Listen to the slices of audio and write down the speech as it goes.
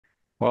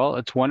Well,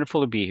 it's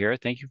wonderful to be here.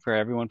 Thank you for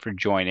everyone for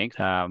joining.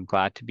 I'm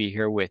glad to be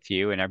here with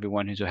you and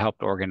everyone who's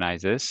helped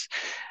organize this.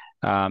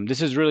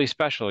 This is really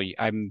special.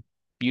 I'm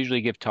usually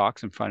give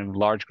talks in front of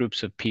large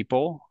groups of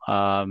people,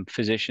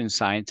 physicians,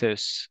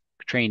 scientists,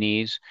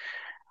 trainees,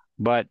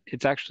 but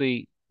it's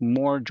actually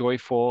more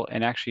joyful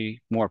and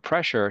actually more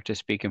pressure to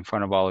speak in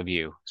front of all of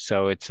you.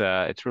 So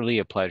it's really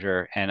a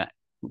pleasure and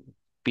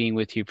being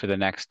with you for the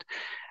next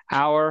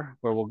hour,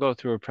 where we'll go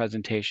through a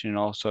presentation and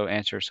also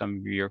answer some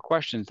of your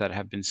questions that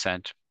have been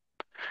sent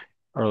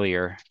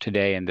earlier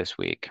today and this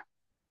week.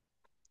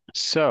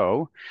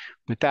 So,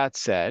 with that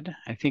said,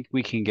 I think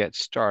we can get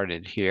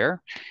started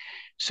here.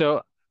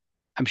 So,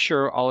 I'm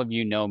sure all of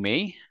you know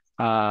me.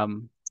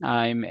 I'm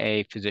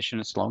a physician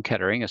at Sloan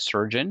Kettering, a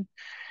surgeon.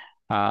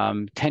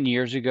 10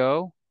 years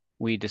ago,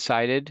 we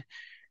decided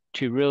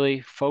to really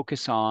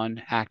focus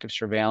on active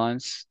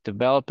surveillance,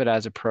 develop it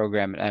as a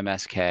program at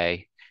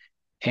MSK,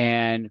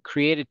 and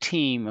create a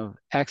team of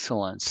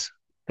excellence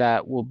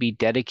that will be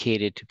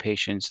dedicated to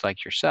patients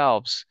like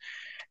yourselves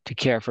to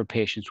care for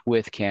patients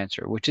with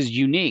cancer, which is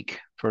unique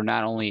for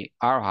not only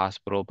our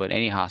hospital, but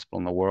any hospital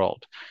in the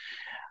world.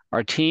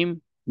 Our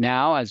team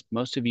now, as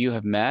most of you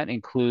have met,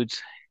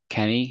 includes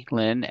Kenny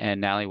Lynn and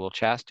Natalie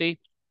Wilchasty,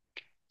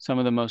 some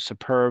of the most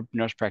superb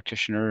nurse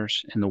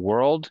practitioners in the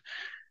world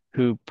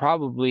who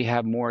probably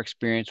have more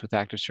experience with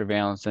active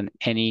surveillance than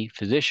any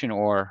physician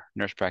or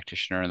nurse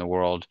practitioner in the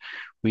world.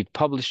 We've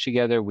published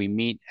together, we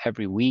meet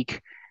every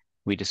week,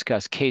 we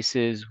discuss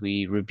cases,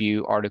 we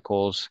review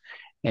articles,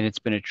 and it's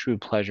been a true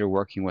pleasure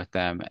working with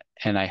them.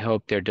 And I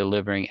hope they're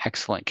delivering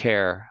excellent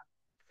care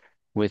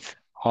with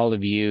all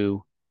of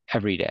you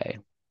every day.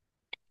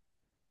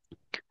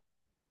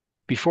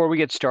 Before we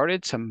get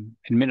started, some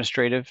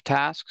administrative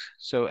tasks.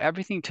 So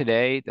everything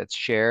today that's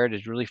shared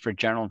is really for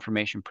general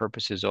information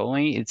purposes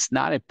only. It's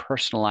not a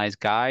personalized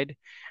guide.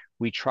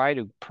 We try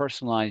to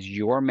personalize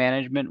your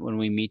management when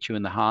we meet you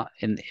in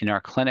in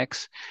our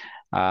clinics,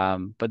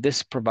 but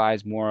this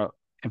provides more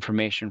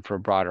information for a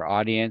broader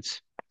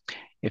audience.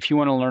 If you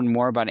want to learn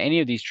more about any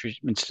of these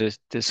treatments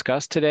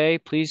discussed today,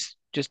 please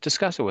just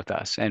discuss it with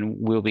us and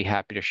we'll be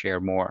happy to share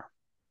more.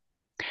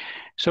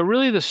 So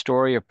really the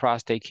story of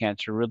prostate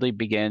cancer really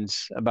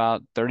begins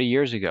about 30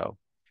 years ago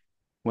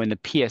when the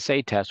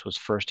PSA test was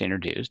first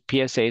introduced.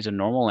 PSA is a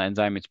normal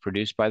enzyme. It's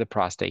produced by the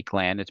prostate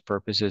gland. Its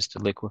purpose is to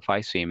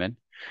liquefy semen.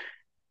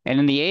 And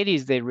in the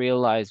 80s, they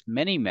realized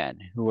many men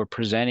who were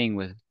presenting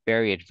with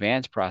very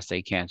advanced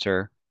prostate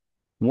cancer,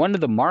 one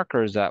of the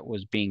markers that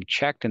was being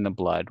checked in the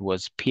blood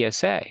was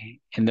PSA,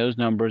 and those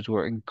numbers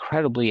were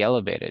incredibly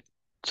elevated,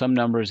 some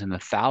numbers in the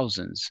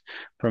thousands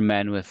for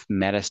men with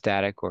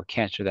metastatic or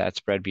cancer that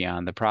spread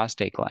beyond the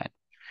prostate gland.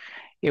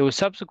 It was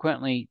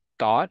subsequently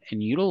thought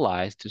and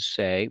utilized to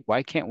say,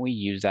 why can't we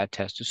use that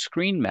test to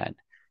screen men?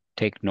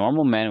 Take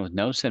normal men with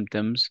no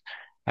symptoms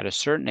at a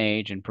certain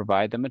age and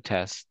provide them a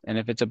test. And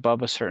if it's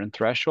above a certain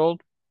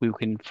threshold, we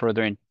can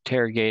further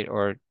interrogate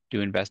or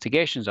do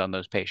investigations on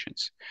those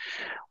patients.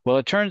 Well,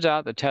 it turns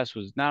out the test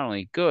was not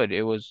only good,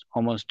 it was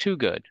almost too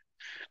good.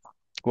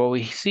 What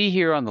we see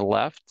here on the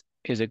left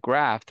is a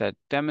graph that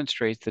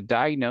demonstrates the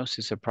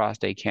diagnosis of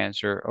prostate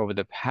cancer over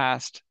the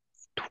past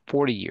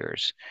 40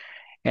 years.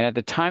 And at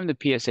the time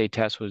the PSA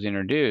test was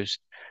introduced,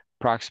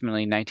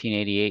 approximately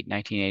 1988,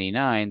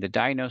 1989, the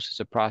diagnosis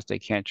of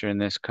prostate cancer in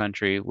this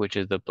country, which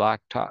is the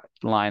black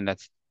line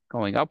that's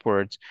going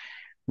upwards,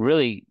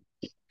 really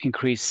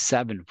increased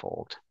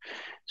sevenfold.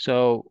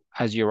 So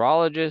as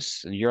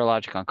urologists and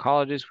urologic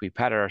oncologists, we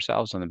patted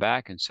ourselves on the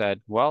back and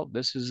said, well,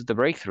 this is the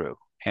breakthrough,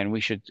 and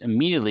we should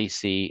immediately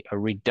see a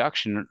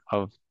reduction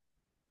of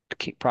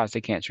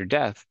prostate cancer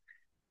death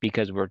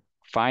because we're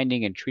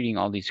finding and treating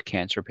all these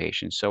cancer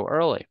patients so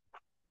early.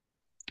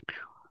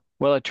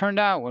 Well, it turned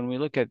out when we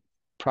look at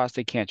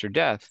prostate cancer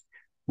death,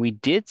 we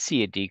did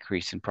see a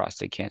decrease in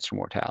prostate cancer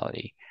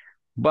mortality,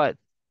 but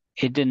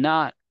it did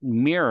not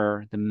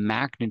mirror the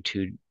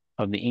magnitude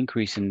of the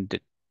increase in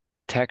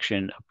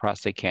detection of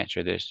prostate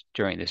cancer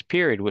during this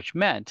period, which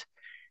meant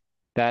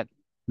that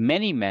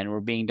many men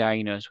were being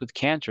diagnosed with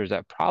cancers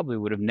that probably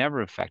would have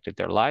never affected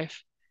their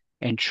life,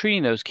 and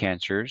treating those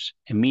cancers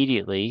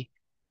immediately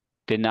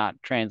did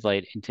not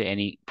translate into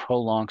any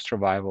prolonged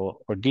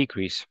survival or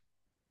decrease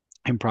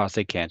in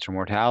prostate cancer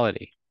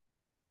mortality.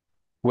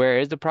 Where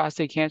is the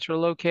prostate cancer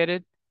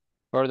located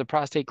or the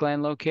prostate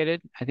gland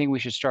located? I think we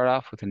should start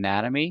off with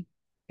anatomy.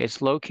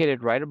 It's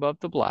located right above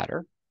the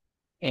bladder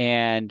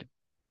and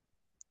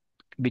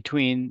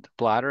between the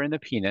bladder and the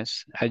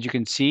penis. As you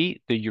can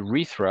see, the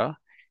urethra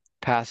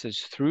passes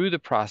through the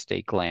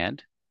prostate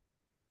gland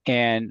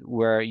and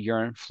where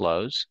urine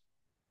flows.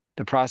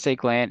 The prostate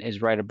gland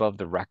is right above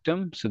the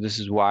rectum. So this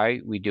is why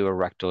we do a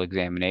rectal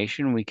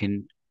examination. We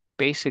can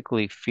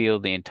basically feel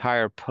the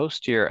entire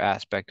posterior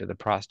aspect of the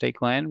prostate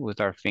gland with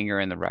our finger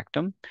in the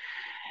rectum.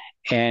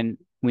 And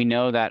we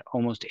know that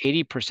almost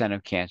 80%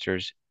 of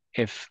cancers,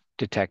 if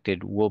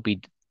detected, will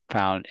be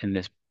found in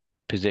this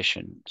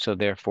position. So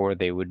therefore,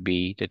 they would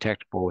be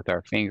detectable with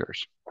our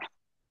fingers.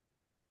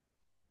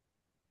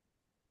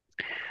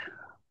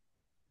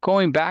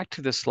 Going back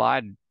to the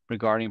slide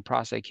regarding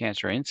prostate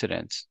cancer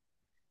incidence,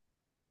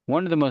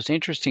 one of the most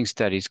interesting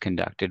studies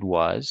conducted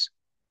was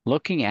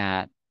looking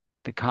at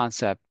the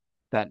concept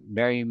that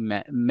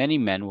many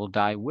men will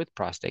die with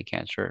prostate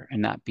cancer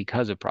and not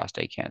because of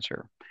prostate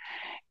cancer.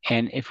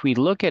 And if we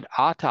look at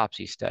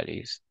autopsy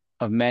studies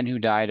of men who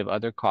died of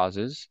other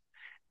causes,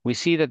 we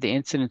see that the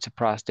incidence of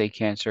prostate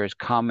cancer is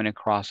common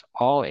across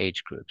all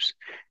age groups.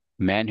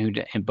 Men who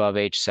above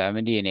age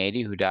 70 and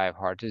 80 who die of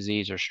heart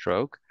disease or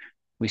stroke,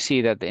 we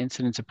see that the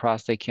incidence of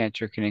prostate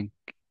cancer can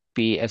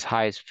be as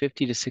high as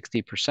 50 to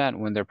 60%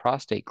 when their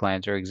prostate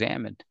glands are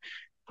examined.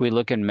 If we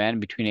look at men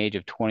between age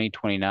of 20 and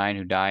 29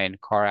 who die in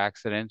car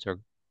accidents or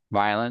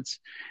violence,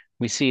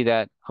 we see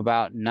that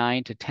about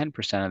 9 to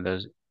 10% of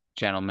those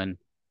gentlemen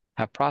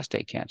have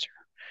prostate cancer.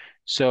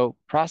 So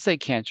prostate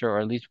cancer, or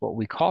at least what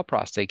we call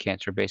prostate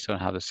cancer based on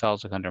how the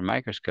cells look under a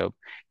microscope,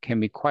 can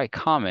be quite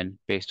common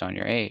based on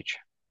your age.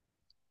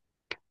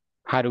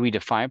 How do we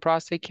define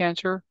prostate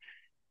cancer?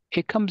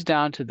 It comes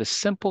down to the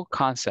simple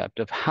concept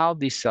of how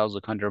these cells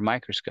look under a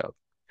microscope.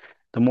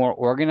 The more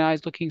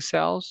organized looking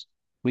cells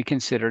we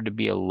consider to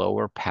be a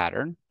lower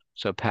pattern,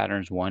 so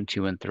patterns 1,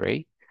 2, and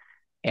 3.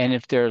 And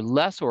if they're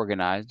less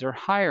organized, they're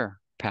higher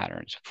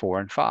patterns,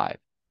 4 and 5.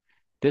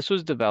 This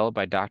was developed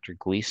by Dr.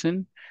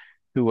 Gleason,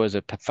 who was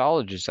a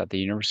pathologist at the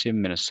University of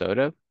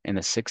Minnesota in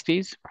the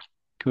 60s,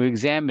 who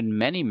examined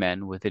many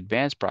men with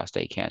advanced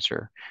prostate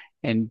cancer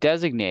and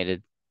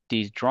designated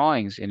these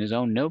drawings in his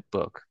own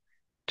notebook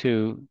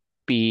to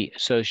be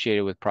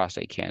associated with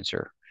prostate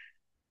cancer.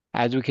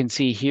 As we can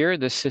see here,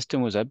 this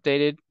system was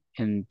updated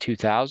in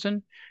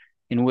 2000,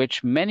 in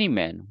which many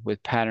men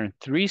with pattern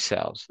 3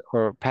 cells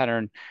or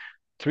pattern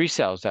 3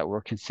 cells that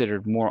were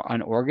considered more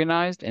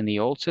unorganized in the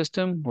old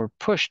system were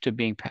pushed to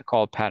being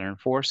called pattern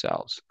 4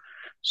 cells.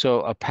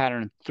 So a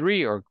pattern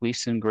 3 or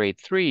Gleason grade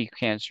 3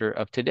 cancer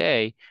of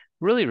today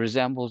really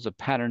resembles a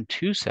pattern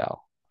 2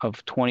 cell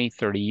of 20,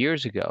 30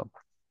 years ago.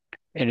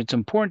 And it's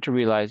important to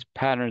realize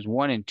patterns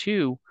 1 and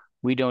 2,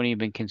 we don't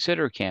even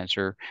consider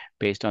cancer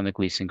based on the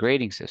Gleason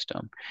grading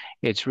system.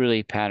 It's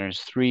really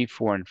patterns 3,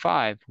 4, and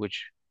 5,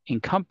 which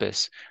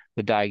encompass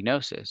the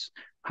diagnosis.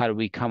 How do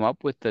we come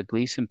up with the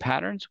Gleason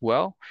patterns?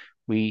 Well,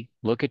 we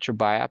look at your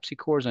biopsy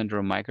cores under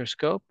a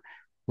microscope,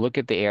 look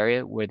at the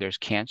area where there's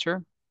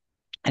cancer,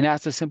 and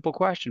ask a simple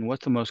question: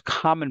 what's the most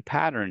common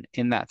pattern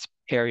in that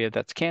area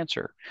that's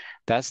cancer?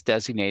 That's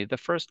designated the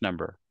first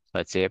number,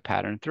 let's say a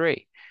pattern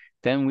 3.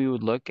 Then we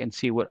would look and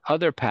see what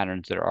other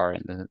patterns there are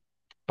in the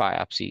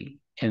biopsy.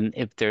 And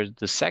if there's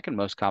the second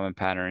most common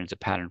pattern is a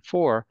pattern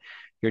 4,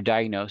 your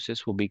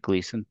diagnosis will be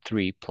Gleason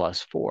 3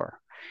 plus 4.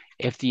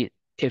 If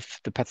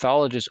the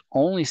pathologist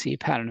only see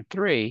pattern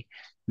 3,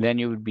 then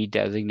you would be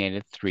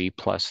designated 3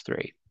 plus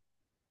 3.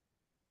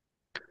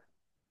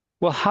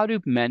 Well, how do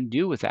men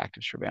do with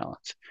active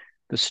surveillance?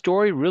 The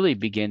story really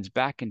begins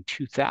back in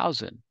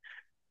 2000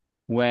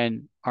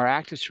 when our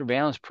active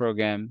surveillance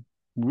program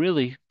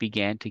really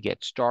began to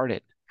get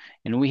started.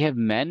 And we have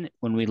men,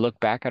 when we look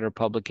back at our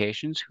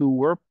publications, who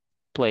were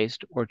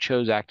placed or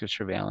chose active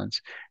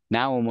surveillance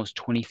now almost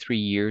 23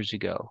 years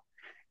ago.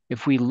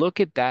 If we look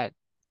at that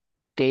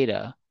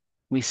data,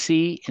 we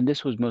see, and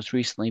this was most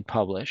recently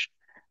published,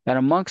 that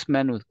amongst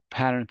men with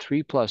pattern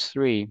 3 plus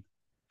 3,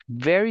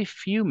 very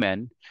few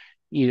men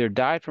either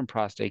died from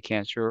prostate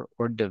cancer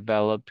or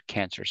developed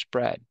cancer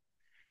spread.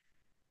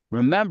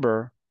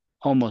 Remember,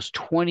 almost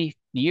 20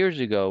 years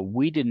ago,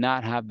 we did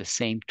not have the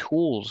same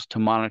tools to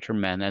monitor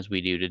men as we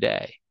do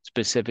today,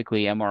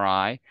 specifically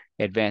MRI,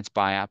 advanced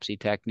biopsy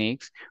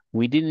techniques.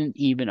 We didn't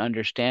even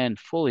understand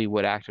fully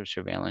what active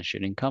surveillance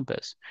should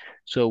encompass.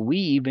 So we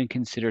even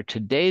consider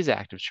today's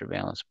active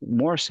surveillance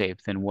more safe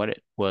than what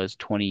it was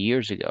 20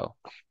 years ago.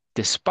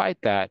 Despite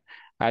that,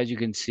 as you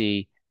can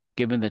see,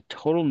 given the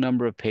total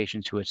number of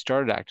patients who had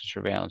started active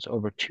surveillance,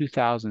 over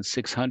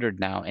 2,600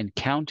 now and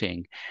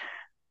counting,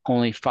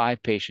 only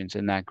 5 patients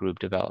in that group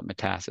developed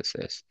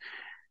metastasis.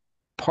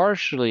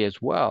 Partially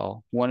as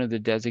well, one of the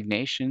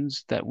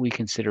designations that we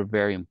consider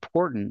very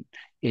important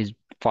is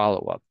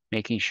follow-up,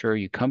 making sure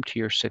you come to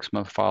your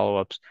 6-month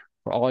follow-ups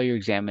for all your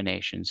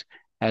examinations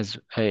as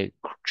a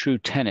true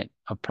tenet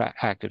of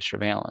active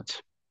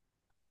surveillance.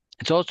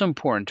 It's also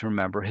important to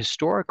remember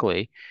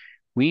historically,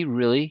 we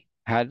really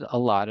had a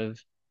lot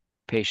of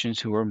patients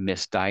who were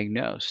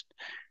misdiagnosed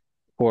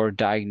or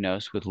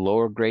diagnosed with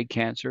lower grade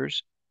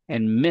cancers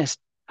and missed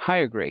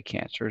higher grade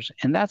cancers.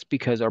 And that's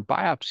because our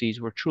biopsies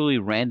were truly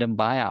random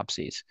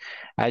biopsies.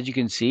 As you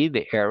can see,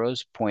 the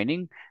arrows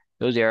pointing,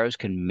 those arrows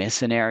can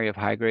miss an area of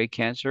high grade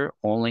cancer,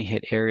 only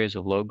hit areas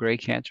of low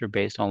grade cancer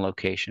based on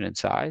location and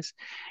size.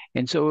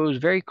 And so it was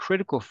very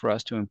critical for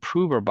us to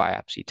improve our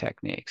biopsy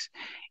techniques.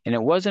 And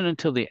it wasn't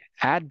until the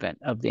advent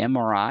of the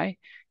MRI,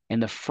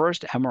 and the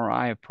first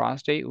MRI of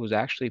prostate was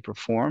actually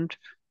performed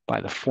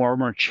by the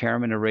former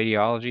chairman of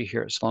radiology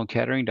here at Sloan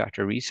Kettering,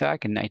 Dr.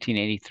 Resac, in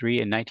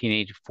 1983 and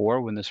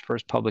 1984 when those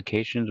first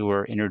publications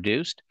were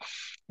introduced.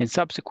 And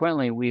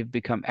subsequently, we've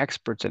become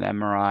experts in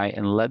MRI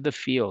and led the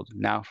field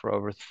now for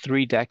over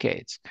 3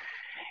 decades.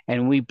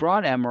 And we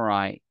brought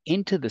MRI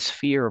into the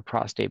sphere of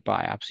prostate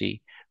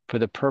biopsy for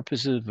the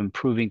purposes of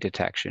improving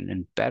detection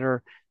and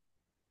better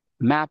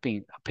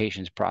mapping a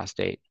patient's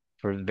prostate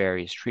for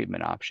various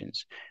treatment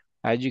options.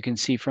 As you can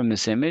see from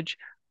this image,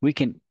 we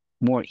can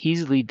more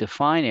easily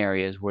define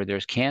areas where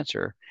there's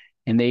cancer,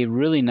 and they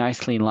really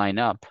nicely line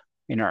up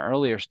in our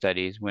earlier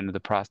studies when the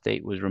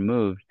prostate was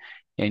removed,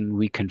 and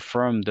we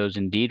confirmed those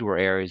indeed were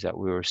areas that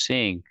we were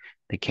seeing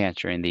the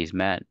cancer in these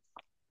men.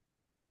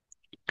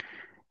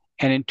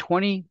 And in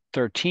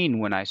 2013,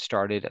 when I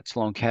started at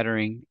Sloan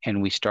Kettering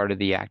and we started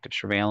the active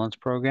surveillance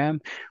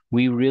program,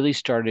 we really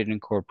started to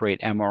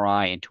incorporate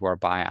MRI into our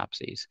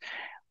biopsies.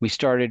 We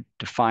started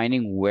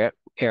defining where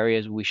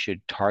areas we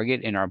should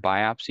target in our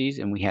biopsies,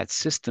 and we had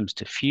systems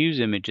to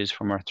fuse images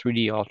from our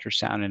 3D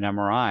ultrasound and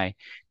MRI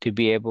to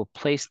be able to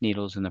place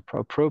needles in the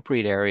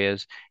appropriate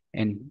areas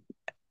and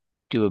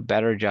do a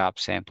better job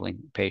sampling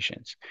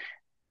patients.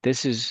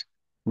 This has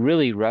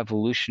really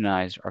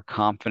revolutionized our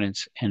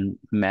confidence in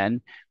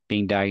men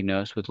being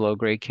diagnosed with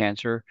low-grade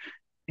cancer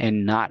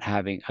and not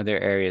having other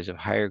areas of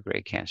higher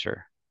grade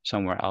cancer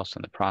somewhere else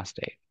in the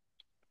prostate.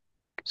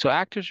 So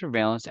active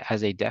surveillance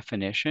as a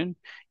definition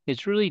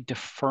is really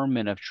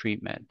deferment of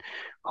treatment.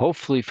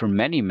 Hopefully for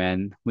many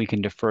men, we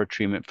can defer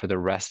treatment for the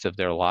rest of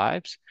their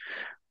lives,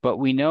 but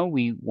we know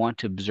we want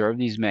to observe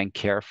these men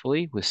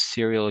carefully with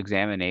serial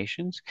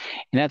examinations.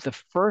 And at the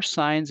first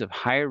signs of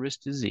higher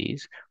risk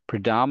disease,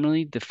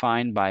 predominantly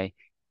defined by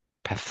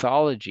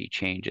pathology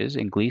changes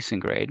in Gleason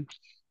grade,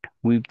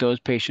 those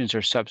patients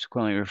are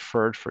subsequently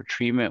referred for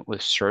treatment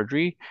with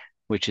surgery,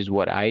 which is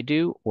what I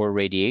do, or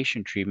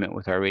radiation treatment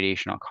with our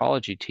radiation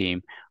oncology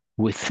team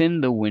within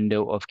the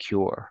window of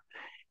cure.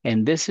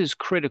 And this is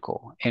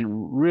critical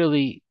and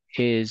really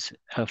is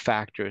a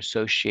factor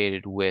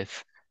associated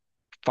with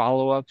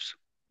follow-ups,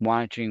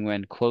 monitoring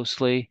when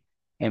closely,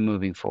 and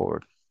moving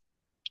forward.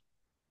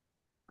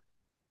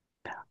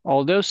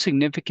 Although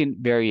significant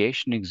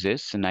variation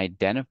exists in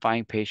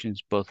identifying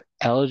patients both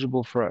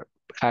eligible for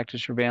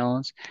active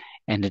surveillance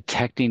and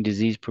detecting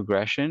disease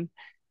progression,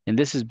 and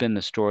this has been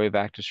the story of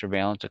active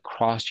surveillance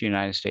across the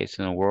United States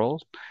and the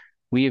world,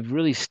 we have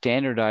really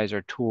standardized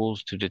our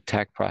tools to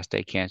detect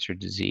prostate cancer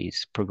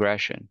disease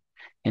progression.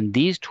 And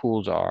these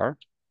tools are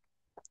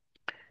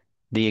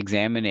the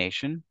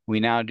examination. We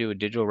now do a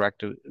digital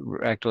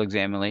rectal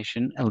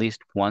examination at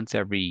least once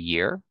every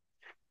year.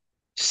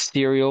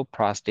 Serial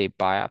prostate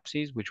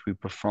biopsies, which we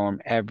perform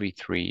every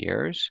 3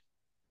 years.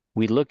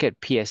 We look at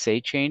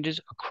PSA changes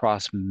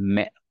across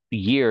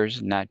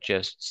years, not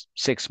just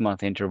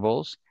 6-month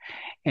intervals.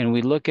 And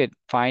we look at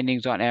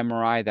findings on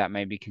MRI that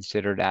may be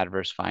considered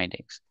adverse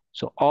findings.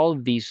 So all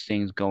of these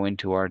things go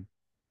into our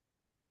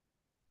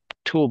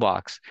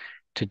toolbox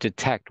to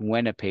detect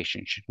when a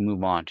patient should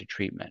move on to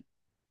treatment.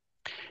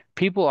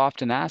 People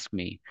often ask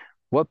me,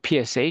 what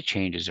PSA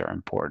changes are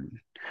important?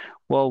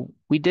 Well,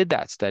 we did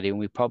that study and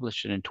we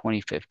published it in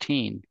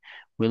 2015.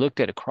 We looked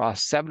at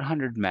across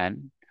 700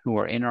 men who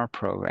are in our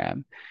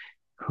program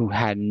who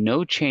had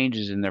no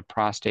changes in their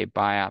prostate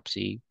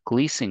biopsy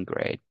Gleason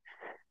grade,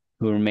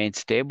 who remained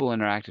stable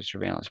in our active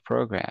surveillance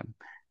program,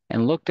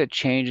 and looked at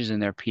changes in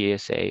their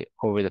PSA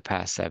over the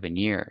past 7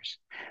 years.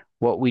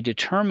 What we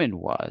determined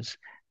was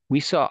we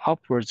saw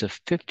upwards of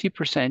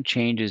 50%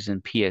 changes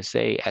in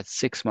PSA at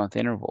 6-month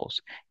intervals,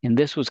 and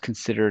this was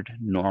considered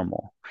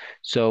normal.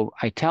 So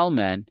I tell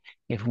men,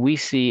 if we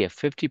see a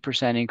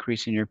 50%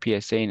 increase in your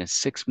PSA in a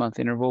 6-month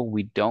interval,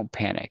 we don't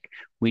panic.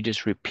 We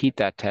just repeat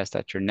that test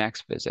at your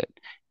next visit,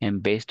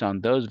 and based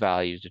on those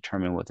values,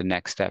 determine what the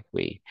next step will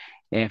be.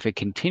 And if it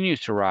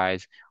continues to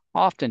rise,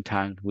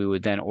 oftentimes we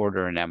would then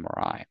order an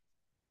MRI.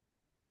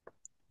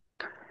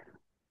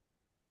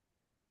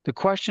 The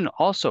question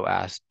also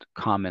asked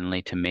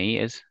commonly to me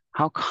is,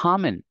 how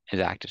common is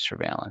active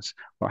surveillance?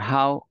 Or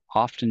how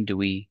often do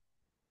we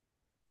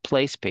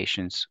place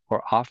patients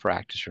or offer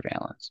active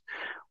surveillance?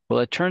 Well,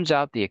 it turns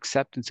out the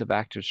acceptance of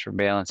active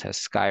surveillance has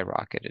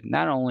skyrocketed,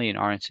 not only in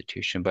our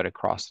institution, but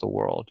across the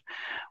world.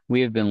 We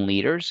have been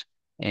leaders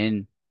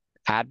in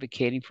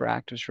advocating for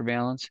active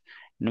surveillance.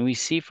 And we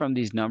see from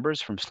these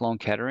numbers from Sloan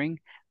Kettering,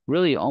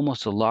 really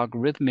almost a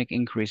logarithmic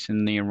increase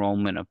in the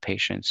enrollment of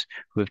patients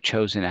who have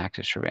chosen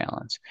active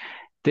surveillance.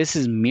 This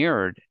is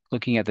mirrored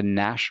looking at the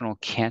National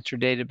Cancer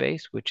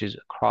Database, which is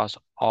across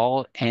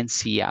all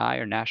NCI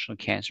or National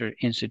Cancer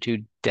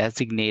Institute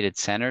designated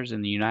centers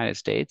in the United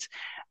States.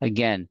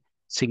 Again,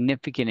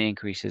 significant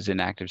increases in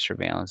active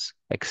surveillance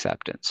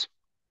acceptance.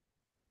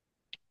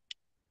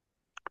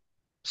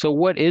 So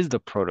what is the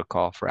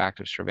protocol for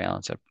active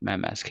surveillance at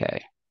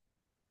MSK?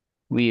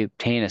 We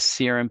obtain a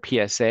serum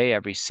PSA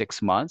every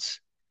 6 months,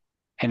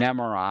 an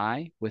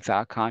MRI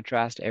without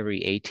contrast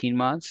every 18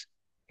 months,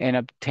 and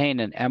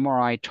obtain an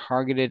MRI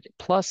targeted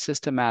plus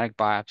systematic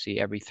biopsy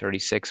every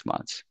 36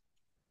 months.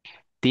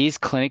 These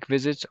clinic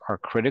visits are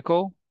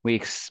critical. We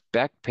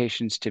expect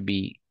patients to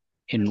be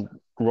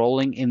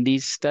enrolling in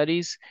these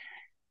studies,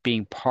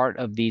 being part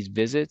of these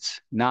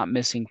visits, not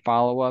missing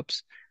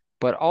follow-ups,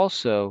 but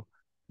also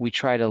we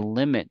try to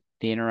limit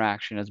the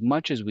interaction as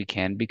much as we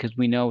can because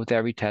we know with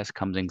every test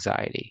comes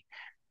anxiety.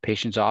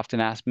 Patients often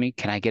ask me,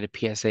 can I get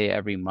a PSA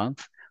every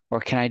month? Or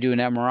can I do an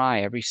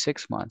MRI every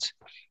 6 months?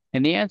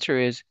 And the answer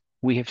is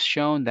we have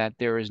shown that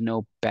there is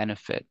no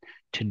benefit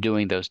to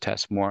doing those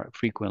tests more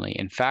frequently.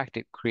 In fact,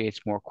 it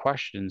creates more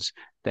questions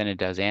than it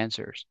does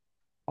answers.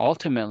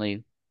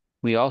 Ultimately,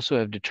 we also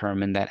have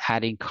determined that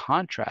adding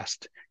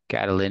contrast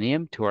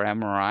gadolinium to our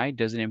MRI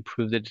doesn't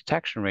improve the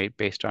detection rate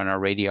based on our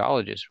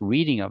radiologist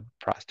reading of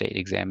prostate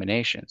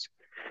examinations.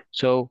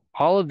 So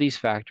all of these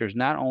factors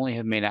not only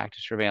have made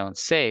active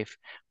surveillance safe,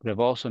 but have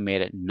also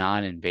made it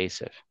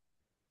non-invasive.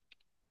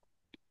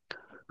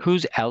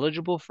 Who's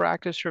eligible for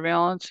active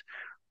surveillance?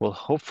 Well,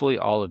 hopefully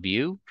all of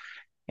you.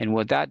 And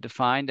what that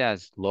defined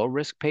as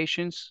low-risk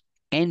patients,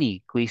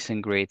 any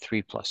Gleason grade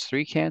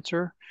 3+3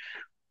 cancer,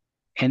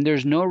 and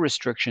there's no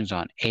restrictions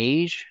on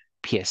age,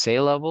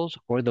 PSA levels,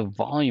 or the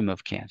volume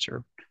of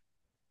cancer.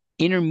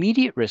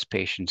 Intermediate risk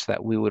patients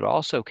that we would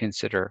also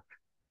consider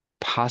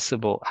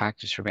possible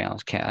active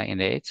surveillance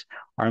candidates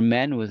are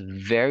men with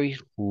very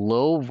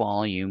low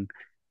volume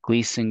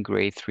Gleason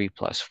grade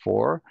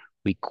 3+4.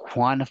 We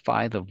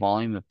quantify the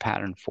volume of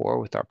pattern 4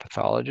 with our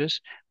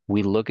pathologist.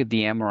 We look at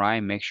the MRI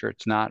and make sure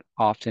it's not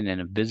often an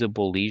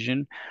invisible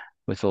lesion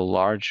with a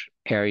large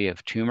area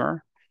of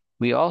tumor.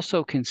 We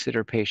also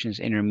consider patients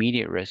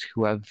intermediate risk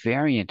who have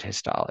variant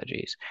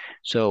histologies.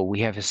 So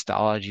we have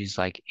histologies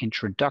like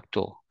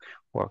intraductal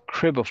or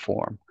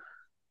cribiform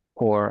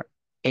or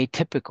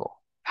atypical,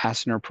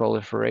 acinar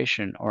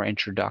proliferation, or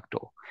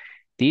intraductal.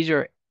 These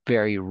are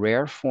very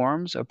rare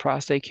forms of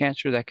prostate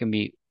cancer that can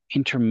be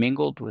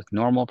intermingled with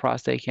normal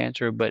prostate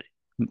cancer, but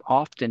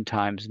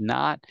oftentimes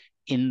not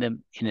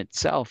in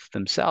itself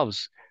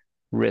themselves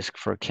risk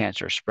for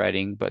cancer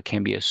spreading, but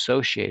can be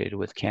associated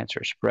with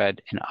cancer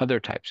spread in other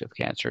types of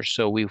cancer.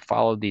 So we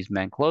follow these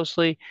men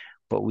closely,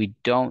 but we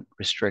don't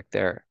restrict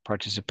their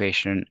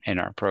participation in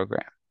our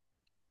program.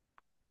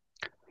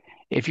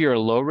 If you're a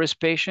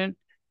low-risk patient,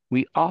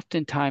 we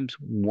oftentimes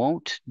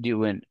won't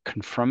do a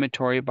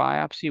confirmatory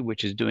biopsy,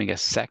 which is doing a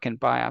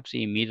second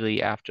biopsy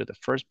immediately after the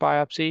first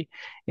biopsy,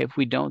 if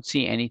we don't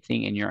see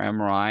anything in your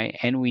MRI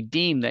and we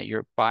deem that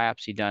your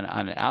biopsy done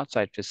on an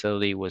outside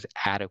facility was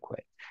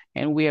adequate.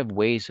 And we have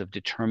ways of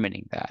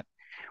determining that.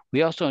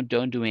 We also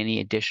don't do any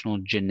additional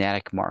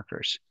genetic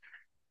markers.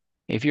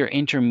 If you're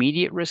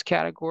intermediate risk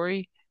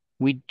category,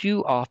 we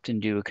do often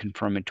do a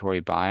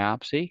confirmatory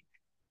biopsy.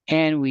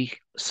 And we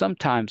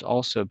sometimes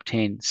also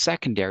obtain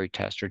secondary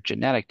tests or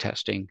genetic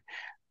testing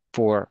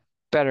for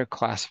better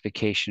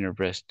classification of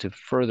risk to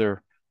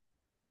further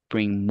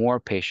bring more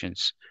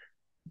patients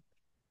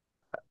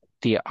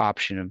the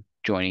option of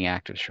joining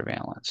active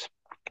surveillance.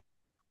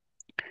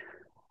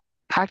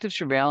 Active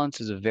surveillance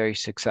is a very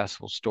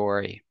successful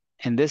story,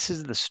 and this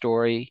is the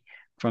story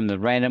from the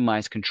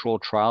randomized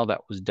controlled trial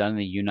that was done in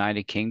the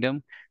United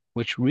Kingdom,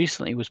 which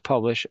recently was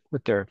published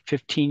with their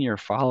 15-year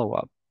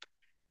follow-up.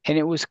 And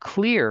it was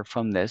clear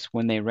from this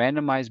when they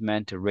randomized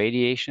men to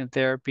radiation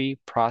therapy,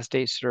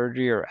 prostate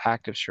surgery, or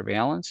active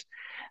surveillance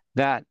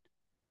that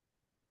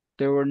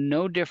there were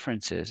no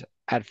differences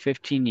at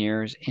 15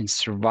 years in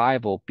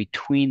survival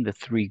between the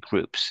three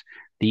groups.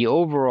 The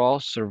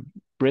overall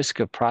risk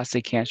of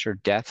prostate cancer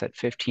death at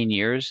 15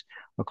 years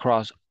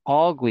across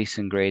all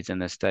Gleason grades in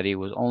the study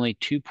was only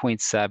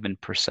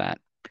 2.7%.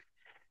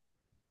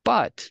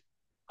 But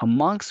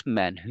amongst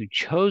men who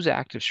chose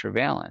active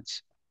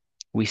surveillance,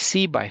 we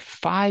see by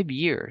 5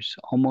 years,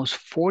 almost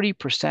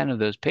 40% of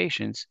those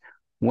patients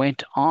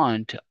went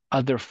on to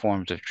other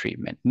forms of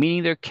treatment,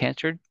 meaning their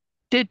cancer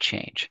did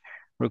change,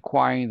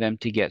 requiring them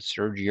to get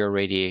surgery or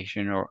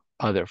radiation or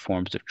other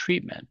forms of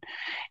treatment.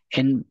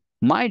 And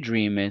my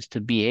dream is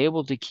to be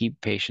able to keep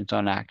patients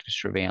on active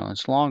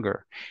surveillance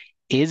longer.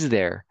 Is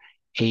there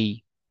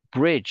a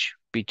bridge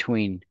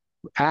between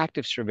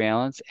active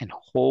surveillance and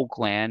whole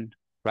gland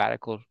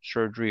radical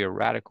surgery or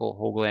radical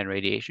whole gland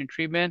radiation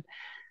treatment?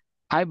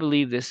 I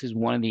believe this is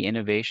one of the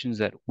innovations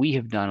that we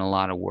have done a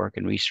lot of work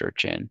and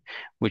research in,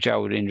 which I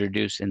would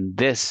introduce in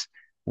this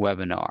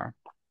webinar.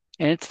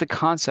 And it's the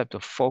concept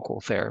of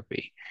focal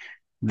therapy.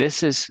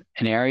 This is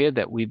an area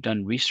that we've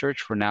done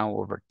research for now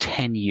over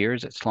 10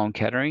 years at Sloan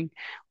Kettering,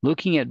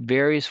 looking at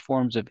various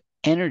forms of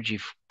energy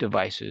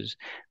devices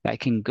that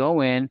can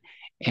go in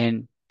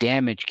and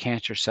damage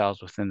cancer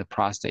cells within the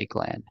prostate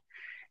gland.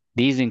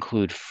 These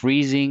include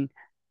freezing,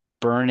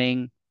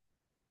 burning,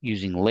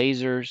 using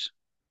lasers,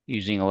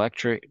 using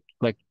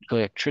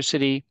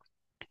electricity.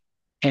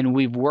 And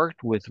we've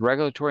worked with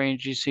regulatory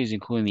agencies,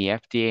 including the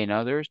FDA and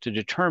others, to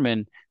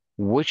determine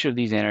which of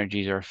these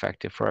energies are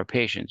effective for our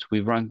patients.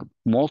 We've run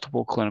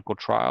multiple clinical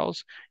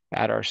trials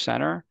at our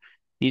center.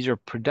 These are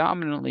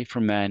predominantly for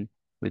men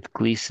with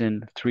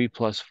Gleason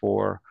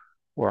 3+4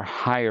 or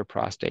higher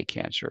prostate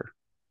cancer.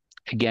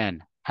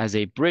 Again, as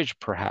a bridge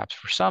perhaps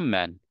for some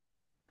men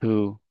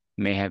who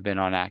may have been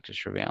on active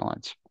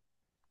surveillance.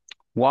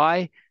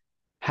 Why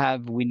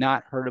have we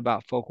not heard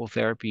about focal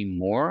therapy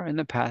more in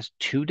the past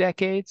 2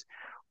 decades?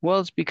 Well,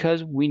 it's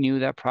because we knew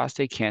that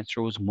prostate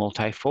cancer was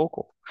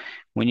multifocal.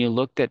 When you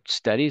looked at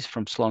studies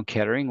from Sloan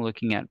Kettering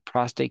looking at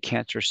prostate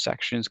cancer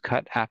sections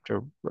cut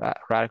after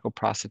radical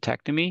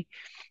prostatectomy,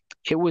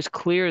 it was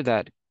clear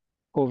that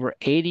over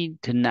 80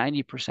 to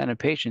 90% of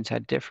patients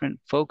had different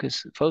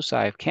foci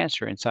of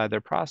cancer inside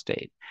their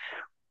prostate.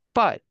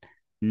 But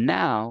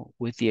now,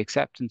 with the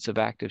acceptance of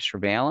active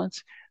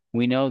surveillance,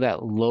 we know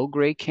that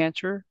low-grade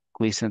cancer,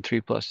 Gleason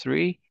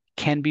 3+3,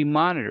 can be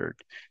monitored.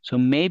 So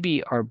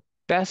maybe our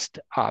best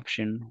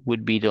option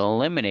would be to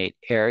eliminate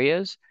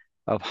areas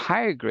of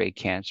higher grade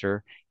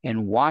cancer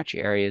and watch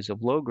areas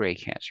of low-grade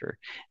cancer.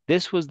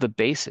 This was the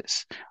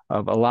basis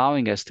of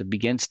allowing us to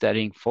begin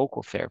studying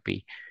focal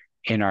therapy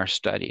in our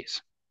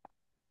studies.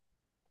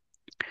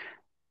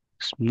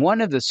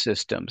 One of the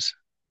systems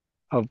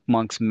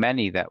amongst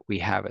many that we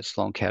have at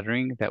Sloan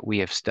Kettering that we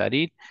have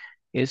studied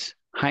is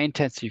high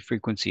intensity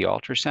frequency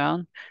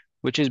ultrasound,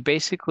 which is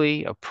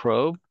basically a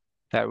probe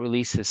that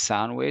releases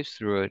sound waves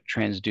through a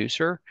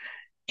transducer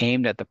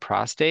aimed at the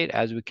prostate.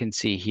 As we can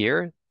see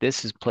here,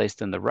 this is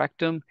placed in the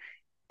rectum,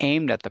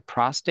 aimed at the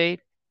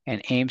prostate,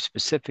 and aimed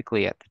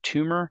specifically at the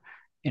tumor,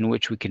 in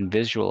which we can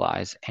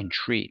visualize and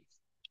treat.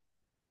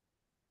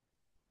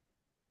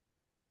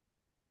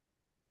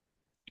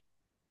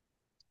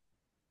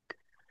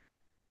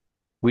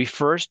 We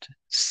first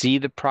see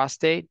the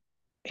prostate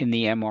in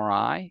the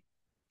MRI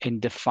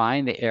and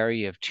define the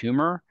area of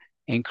tumor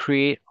and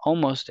create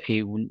almost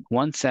a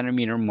 1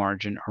 centimeter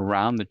margin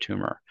around the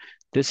tumor.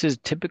 This is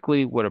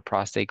typically what a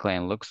prostate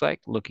gland looks like,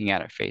 looking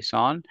at it face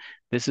on.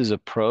 This is a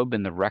probe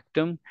in the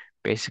rectum,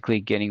 basically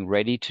getting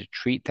ready to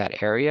treat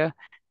that area.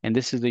 And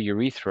this is the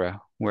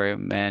urethra where a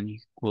man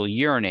will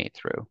urinate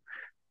through.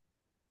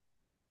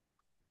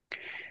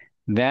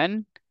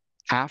 Then,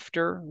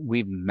 after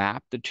we've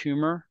mapped the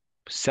tumor,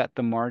 set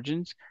the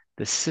margins,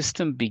 the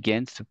system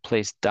begins to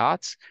place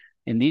dots,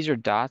 and these are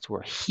dots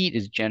where heat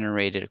is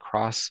generated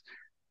across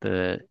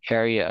the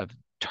area of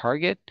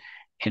target,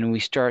 and we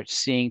start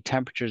seeing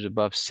temperatures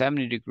above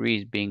 70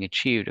 degrees being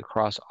achieved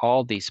across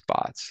all these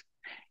spots.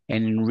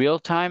 And in real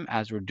time,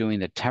 as we're doing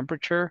the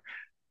temperature,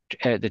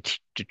 the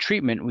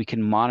treatment, we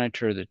can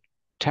monitor the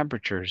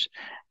temperatures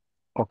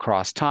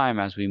across time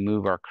as we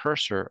move our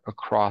cursor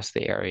across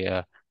the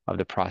area of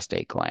the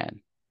prostate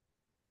gland.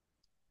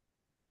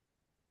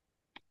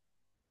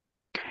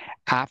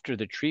 After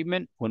the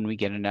treatment, when we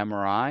get an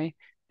MRI,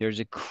 there's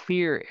a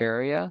clear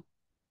area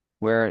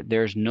where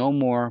there's no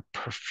more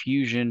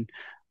perfusion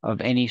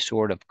of any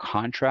sort of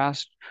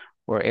contrast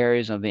or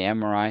areas of the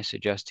MRI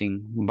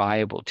suggesting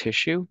viable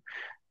tissue.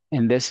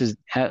 And this is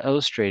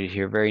illustrated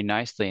here very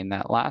nicely in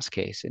that last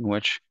case, in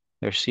which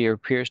there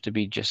appears to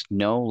be just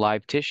no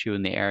live tissue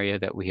in the area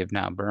that we have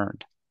now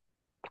burned.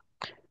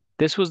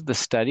 This was the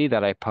study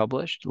that I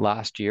published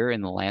last year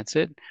in The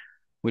Lancet,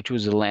 which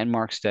was a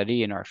landmark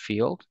study in our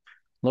field,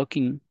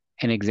 looking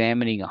and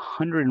examining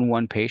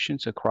 101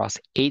 patients across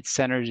 8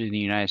 centers in the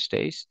United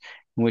States,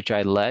 in which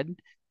I led,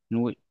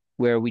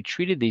 where we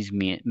treated these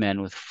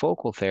men with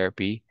focal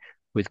therapy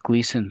with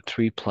Gleason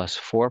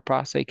 3+4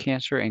 prostate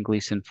cancer and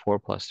Gleason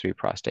 4+3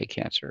 prostate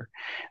cancer.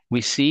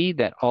 We see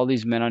that all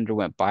these men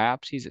underwent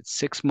biopsies at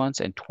 6 months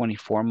and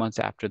 24 months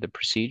after the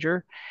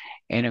procedure.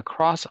 And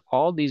across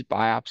all these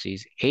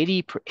biopsies,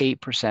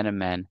 88% of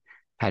men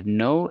had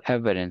no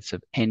evidence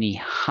of any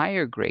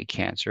higher grade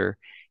cancer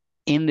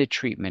in the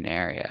treatment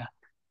area,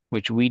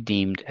 which we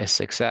deemed a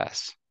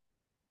success.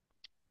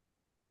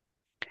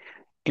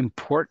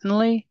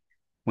 Importantly,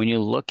 when you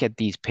look at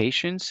these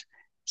patients,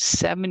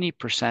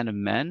 70% of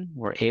men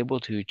were able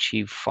to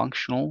achieve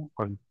functional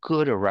or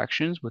good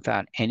erections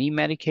without any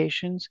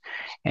medications,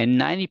 and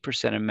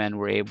 90% of men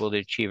were able to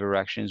achieve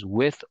erections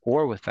with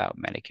or without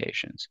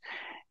medications.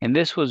 And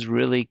this was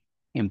really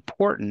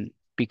important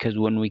because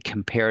when we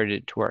compared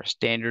it to our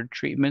standard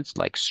treatments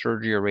like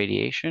surgery or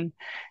radiation,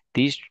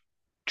 this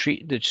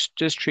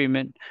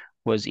treatment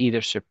was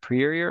either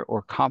superior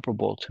or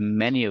comparable to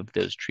many of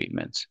those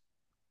treatments.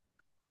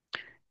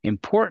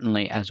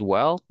 Importantly, as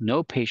well,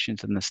 no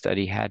patients in the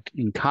study had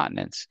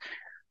incontinence.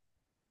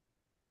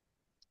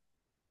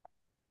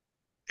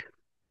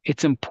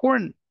 It's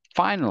important,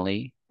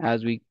 finally,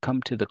 as we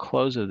come to the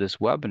close of this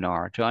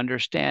webinar, to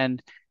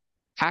understand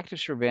active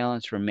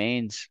surveillance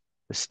remains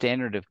the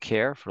standard of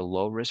care for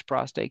low-risk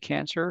prostate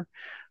cancer,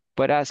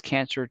 but as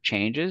cancer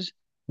changes,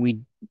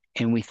 we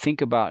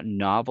think about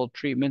novel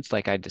treatments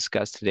like I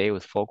discussed today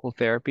with focal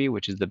therapy,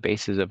 which is the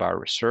basis of our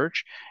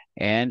research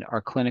and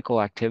our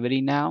clinical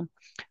activity now,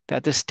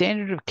 that the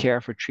standard of care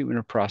for treatment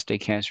of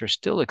prostate cancer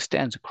still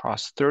extends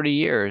across 30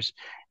 years,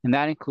 and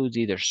that includes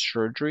either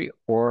surgery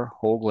or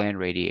whole gland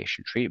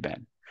radiation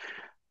treatment.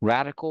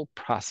 Radical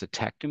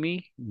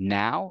prostatectomy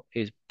now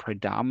is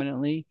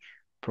predominantly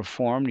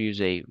performed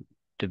using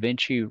Da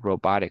Vinci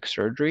robotic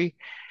surgery.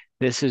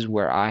 This is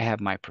where I have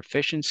my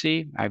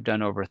proficiency. I've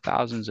done over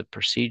thousands of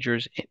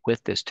procedures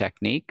with this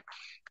technique.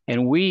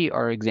 And we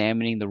are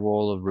examining the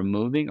role of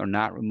removing or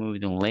not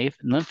removing the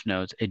lymph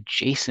nodes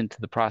adjacent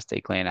to the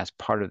prostate gland as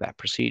part of that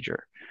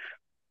procedure.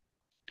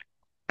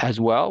 As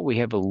well, we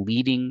have a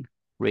leading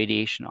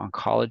radiation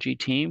oncology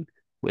team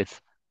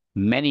with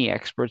many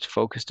experts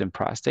focused in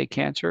prostate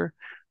cancer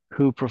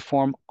who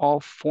perform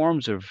all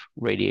forms of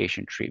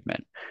radiation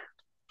treatment,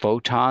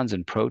 photons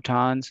and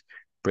protons,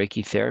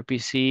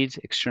 brachytherapy seeds,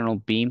 external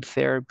beam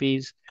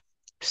therapies,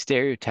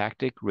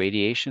 stereotactic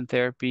radiation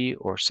therapy,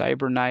 or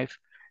cyberknife.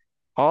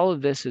 All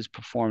of this is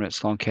performed at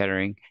Sloan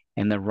Kettering,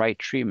 and the right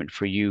treatment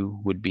for you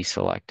would be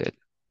selected.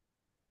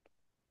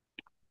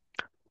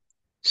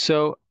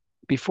 So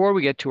before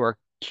we get to our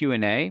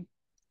Q&A,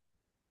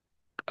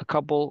 a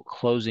couple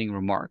closing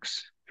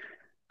remarks.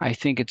 I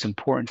think it's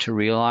important to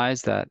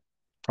realize that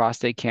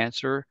prostate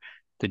cancer,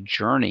 the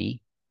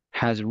journey,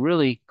 has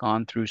really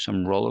gone through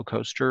some roller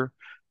coaster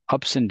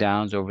ups and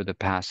downs over the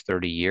past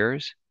 30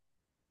 years.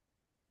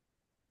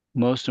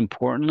 Most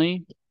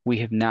importantly, we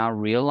have now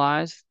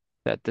realized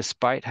that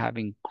despite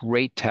having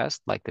great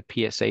tests like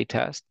the PSA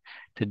test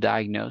to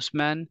diagnose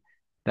men,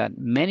 that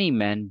many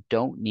men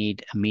don't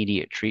need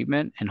immediate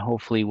treatment and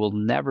hopefully will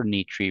never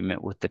need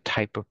treatment with the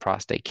type of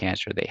prostate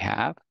cancer they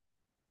have.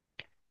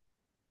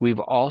 We've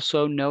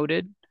also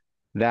noted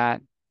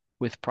that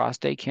with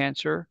prostate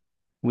cancer,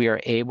 we are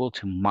able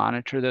to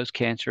monitor those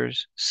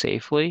cancers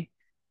safely.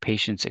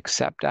 Patients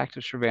accept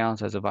active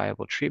surveillance as a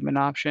viable treatment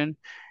option,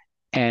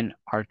 and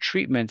our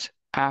treatments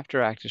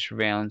after active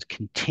surveillance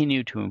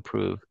continue to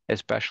improve,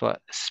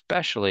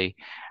 especially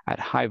at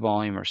high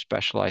volume or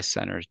specialized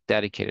centers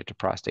dedicated to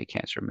prostate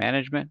cancer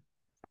management.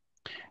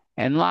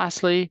 And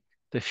lastly,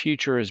 the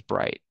future is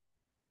bright.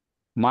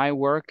 My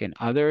work and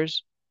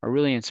others are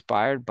really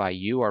inspired by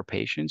you, our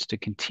patients, to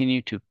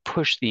continue to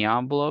push the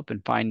envelope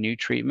and find new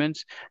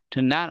treatments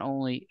to not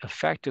only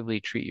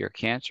effectively treat your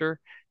cancer,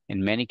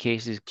 in many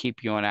cases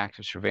keep you on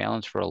active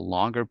surveillance for a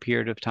longer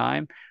period of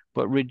time,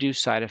 but reduce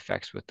side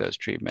effects with those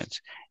treatments.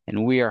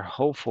 And we are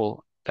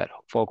hopeful that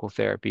focal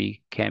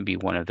therapy can be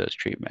one of those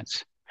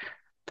treatments.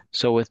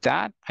 So with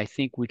that, I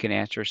think we can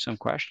answer some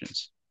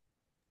questions.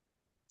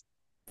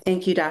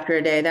 Thank you,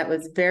 Dr. Ehdaie. That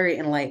was very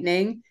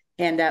enlightening.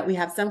 And we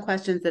have some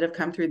questions that have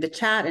come through the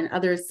chat and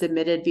others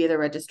submitted via the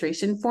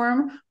registration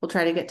form. We'll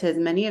try to get to as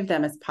many of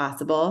them as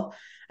possible.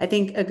 I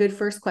think a good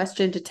first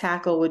question to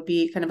tackle would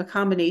be kind of a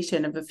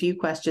combination of a few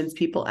questions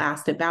people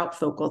asked about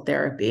focal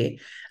therapy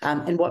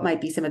and what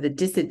might be some of the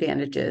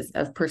disadvantages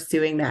of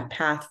pursuing that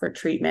path for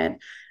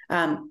treatment.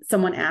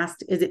 Someone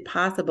asked, is it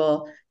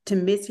possible to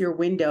miss your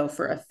window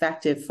for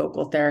effective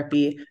focal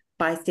therapy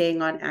by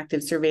staying on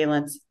active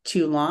surveillance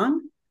too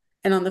long?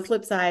 And on the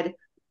flip side,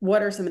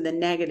 what are some of the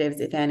negatives,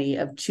 if any,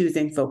 of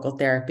choosing focal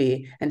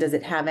therapy? And does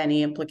it have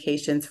any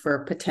implications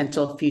for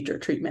potential future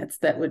treatments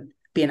that would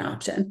be an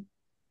option?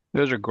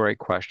 Those are great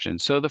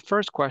questions. So the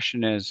first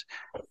question is,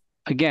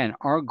 again,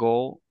 our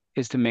goal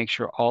is to make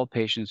sure all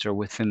patients are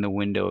within the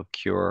window of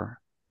cure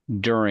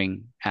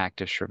during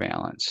active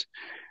surveillance.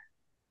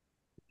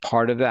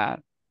 Part of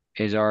that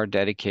is our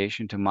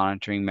dedication to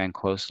monitoring men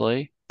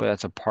closely, but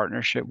that's a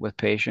partnership with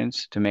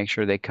patients to make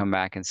sure they come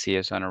back and see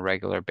us on a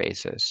regular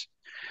basis.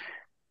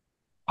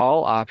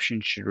 All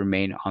options should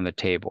remain on the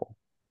table.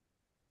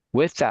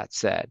 With that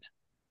said,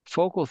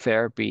 focal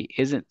therapy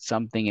isn't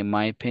something, in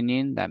my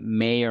opinion, that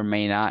may or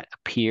may not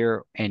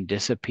appear and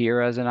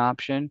disappear as an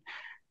option.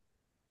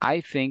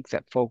 I think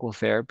that focal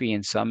therapy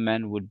in some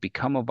men would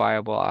become a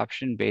viable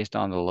option based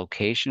on the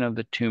location of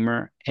the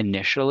tumor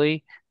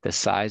initially, the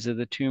size of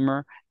the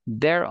tumor,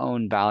 their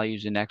own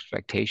values and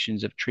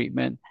expectations of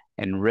treatment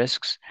and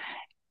risks.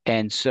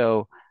 And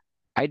so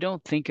I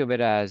don't think of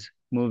it as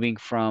moving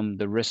from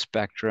the risk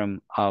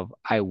spectrum of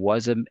I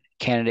was a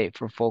candidate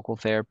for focal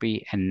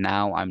therapy and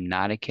now I'm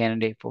not a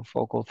candidate for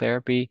focal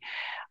therapy.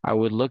 I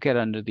would look at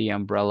under the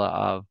umbrella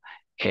of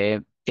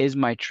is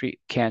my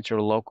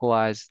cancer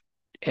localized?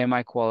 Am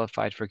I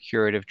qualified for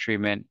curative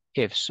treatment?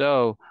 If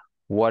so,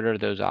 what are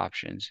those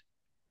options?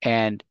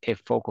 And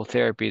if focal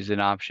therapy is an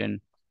option,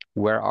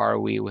 where are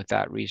we with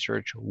that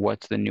research?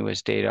 What's the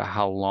newest data?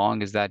 How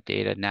long is that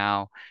data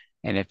now?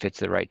 And if it's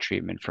the right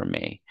treatment for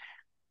me.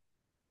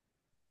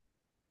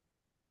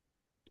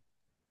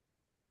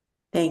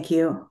 Thank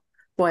you.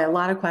 Boy, a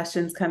lot of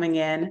questions coming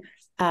in.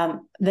 The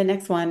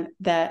next one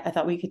that I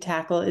thought we could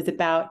tackle is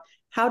about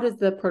how does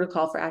the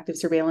protocol for active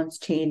surveillance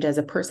change as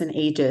a person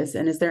ages?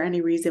 And is there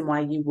any reason why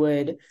you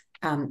would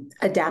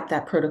adapt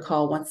that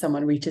protocol once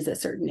someone reaches a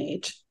certain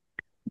age?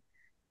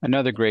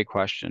 Another great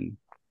question.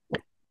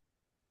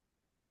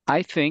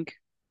 I think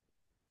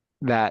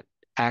that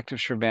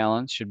active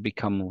surveillance should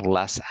become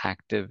less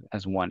active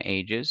as one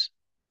ages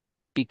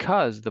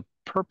because the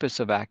purpose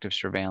of active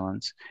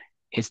surveillance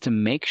is to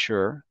make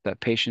sure that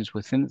patients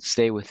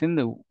stay within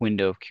the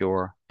window of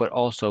cure, but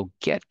also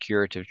get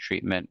curative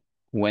treatment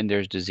when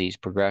there's disease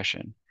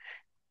progression.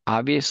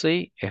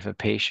 Obviously, if a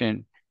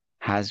patient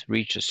has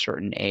reached a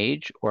certain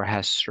age or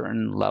has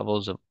certain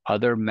levels of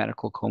other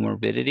medical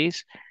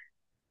comorbidities,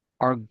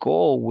 our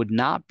goal would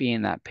not be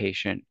in that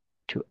patient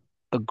to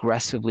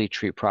aggressively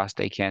treat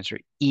prostate cancer,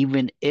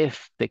 even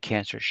if the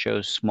cancer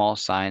shows small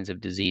signs of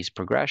disease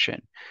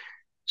progression.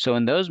 So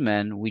in those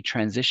men, we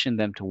transition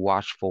them to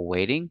watchful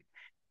waiting,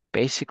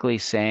 basically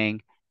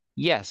saying,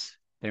 yes,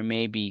 there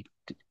may be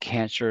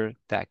cancer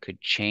that could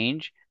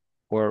change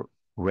or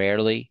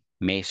rarely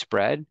may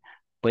spread,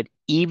 but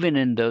even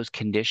in those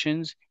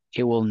conditions,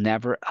 it will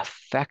never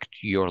affect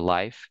your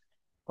life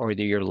or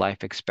your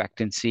life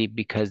expectancy,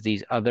 because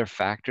these other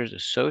factors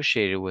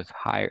associated with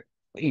higher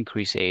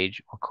increased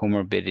age or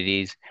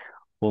comorbidities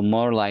will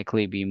more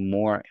likely be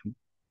more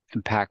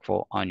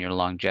impactful on your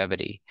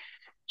longevity.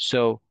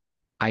 So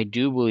I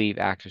do believe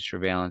active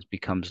surveillance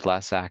becomes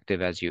less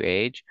active as you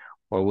age,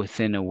 or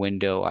within a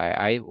window,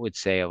 I would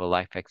say, of a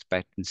life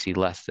expectancy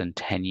less than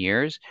 10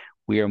 years.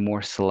 We are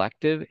more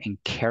selective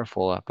and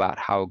careful about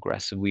how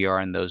aggressive we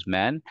are in those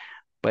men.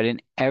 But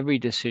in every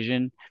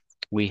decision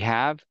we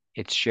have,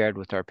 it's shared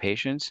with our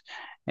patients,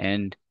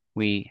 and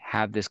we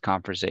have this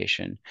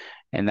conversation,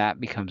 and that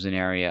becomes an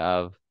area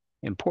of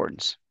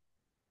importance.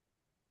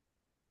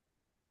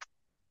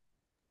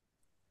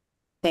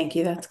 Thank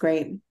you. That's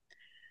great.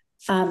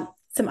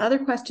 Some other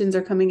questions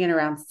are coming in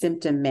around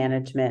symptom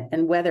management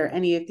and whether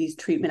any of these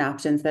treatment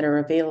options that are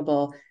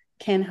available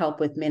can help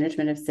with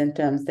management of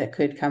symptoms that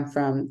could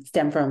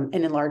stem from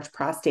an enlarged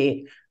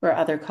prostate or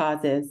other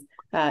causes,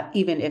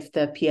 even if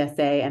the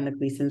PSA and the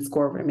Gleason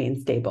score remain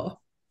stable.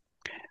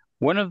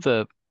 One of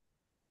the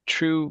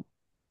true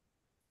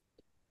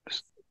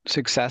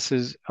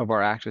successes of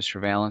our active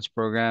surveillance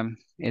program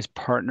is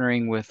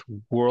partnering with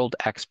world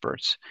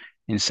experts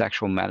in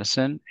sexual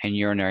medicine and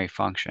urinary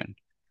function.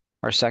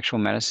 Our sexual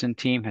medicine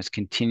team has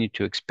continued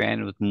to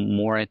expand with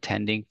more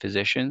attending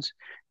physicians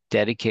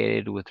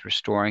dedicated with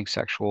restoring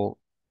sexual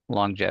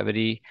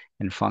longevity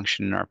and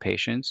function in our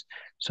patients.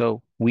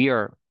 So we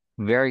are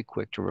very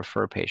quick to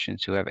refer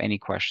patients who have any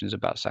questions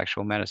about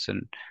sexual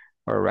medicine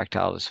or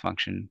erectile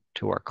dysfunction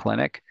to our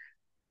clinic.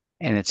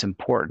 And it's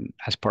important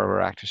as part of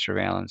our active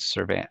surveillance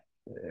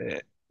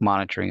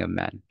monitoring of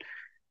men.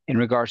 In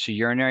regards to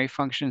urinary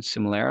function,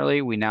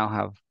 similarly, we now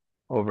have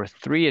over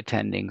 3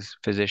 attending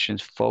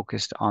physicians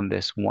focused on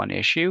this one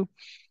issue.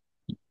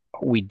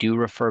 We do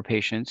refer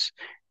patients.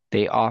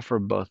 They offer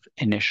both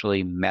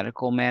initially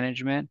medical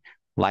management,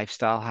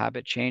 lifestyle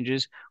habit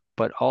changes,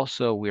 but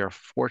also we are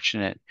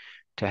fortunate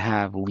to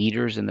have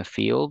leaders in the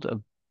field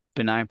of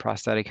benign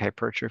prostatic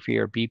hypertrophy,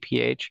 or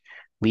BPH,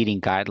 leading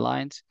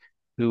guidelines,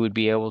 who would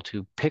be able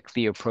to pick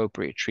the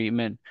appropriate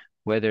treatment,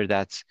 whether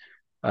that's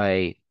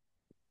a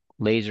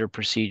laser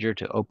procedure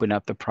to open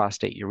up the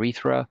prostate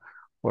urethra,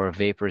 or a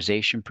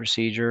vaporization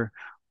procedure,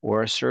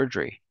 or a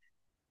surgery.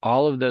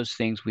 All of those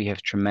things we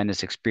have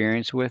tremendous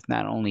experience with,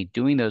 not only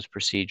doing those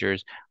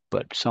procedures,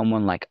 but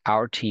someone like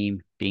our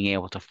team being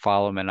able to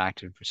follow them in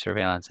active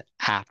surveillance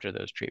after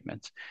those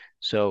treatments.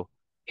 So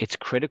it's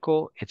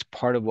critical. It's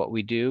part of what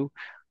we do,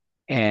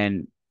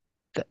 and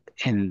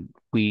and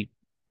we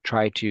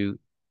try to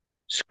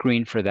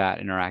screen for that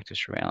in our active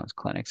surveillance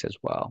clinics as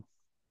well.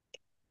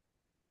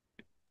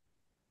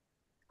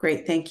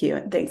 Great, thank you.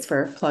 And thanks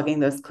for plugging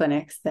those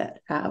clinics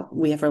that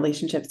we have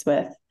relationships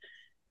with.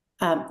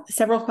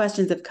 Several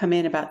questions have come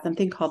in about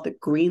something called the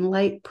green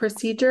light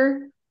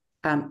procedure.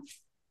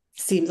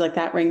 Seems like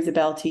that rings a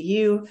bell to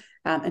you,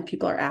 and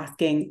people are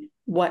asking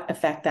what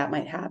effect that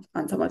might have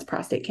on someone's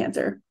prostate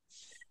cancer.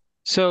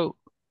 So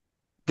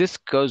this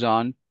goes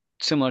on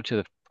similar to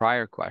the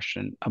prior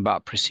question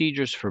about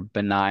procedures for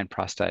benign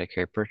prostatic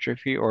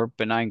hypertrophy or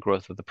benign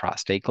growth of the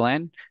prostate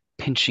gland,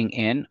 pinching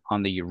in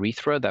on the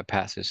urethra that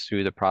passes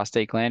through the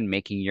prostate gland,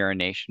 making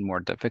urination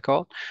more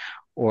difficult,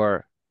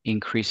 or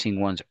increasing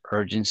one's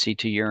urgency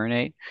to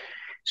urinate.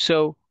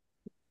 So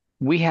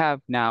we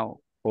have now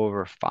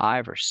over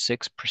 5 or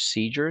 6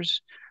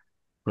 procedures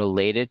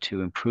related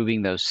to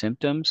improving those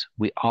symptoms.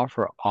 We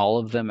offer all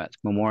of them at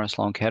Memorial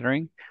Sloan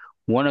Kettering.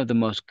 One of the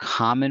most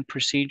common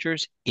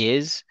procedures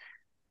is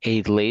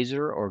a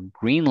laser or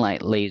green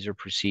light laser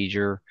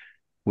procedure,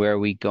 where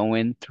we go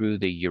in through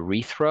the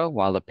urethra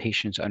while the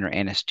patient's under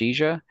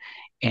anesthesia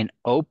and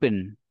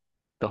open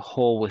the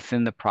hole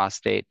within the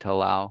prostate to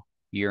allow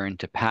urine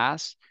to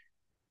pass.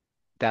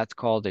 That's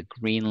called a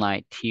green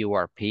light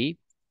TURP.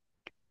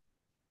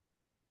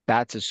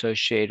 That's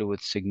associated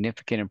with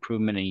significant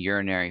improvement in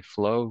urinary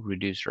flow,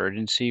 reduced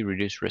urgency,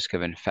 reduced risk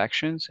of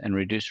infections, and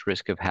reduced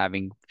risk of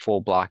having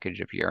full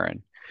blockage of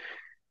urine.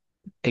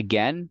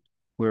 Again,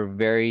 we're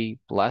very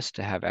blessed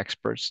to have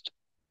experts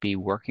be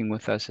working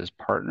with us as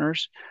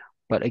partners,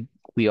 but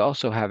we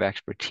also have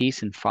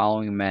expertise in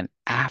following men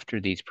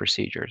after these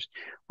procedures.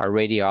 Our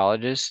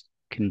radiologists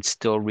can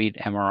still read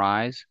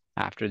MRIs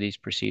after these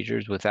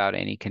procedures without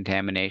any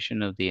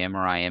contamination of the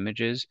MRI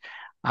images.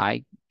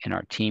 I and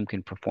our team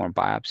can perform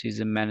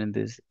biopsies in men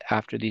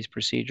after these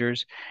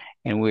procedures,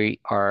 and we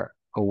are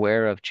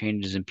aware of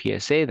changes in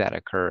PSA that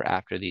occur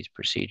after these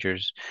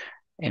procedures,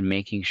 and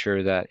making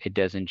sure that it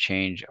doesn't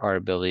change our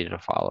ability to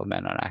follow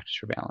men on active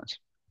surveillance.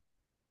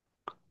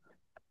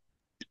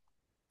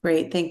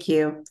 Great, thank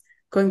you.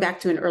 Going back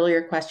to an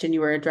earlier question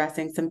you were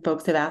addressing, some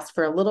folks have asked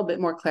for a little bit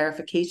more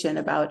clarification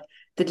about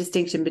the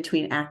distinction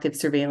between active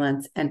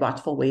surveillance and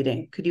watchful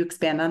waiting. Could you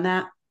expand on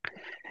that?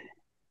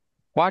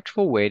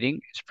 Watchful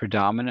waiting is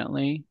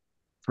predominantly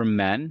for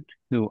men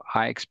who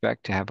I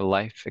expect to have a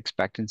life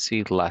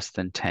expectancy less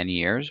than 10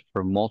 years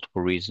for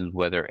multiple reasons,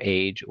 whether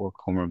age or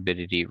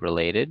comorbidity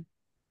related,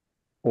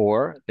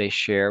 or they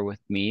share with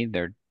me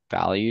their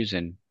values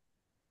and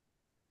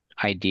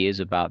ideas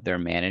about their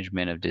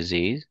management of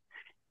disease.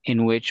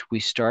 in which we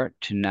start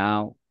to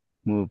now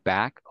move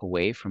back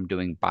away from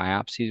doing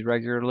biopsies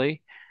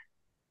regularly.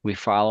 We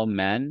follow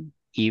men,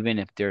 even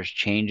if there's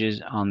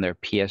changes on their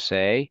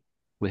PSA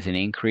with an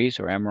increase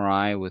or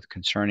MRI with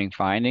concerning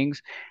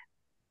findings,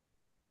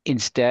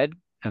 instead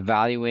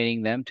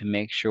evaluating them to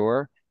make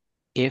sure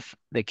if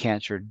the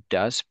cancer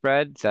does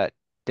spread, that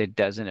it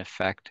doesn't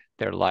affect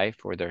their life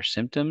or their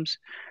symptoms,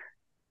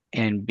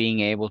 and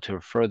being able to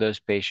refer those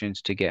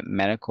patients to get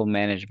medical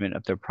management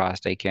of their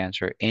prostate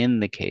cancer in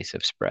the case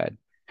of spread.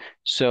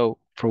 So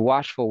for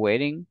watchful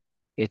waiting,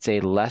 it's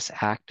a less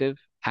active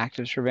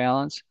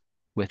surveillance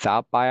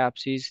without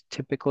biopsies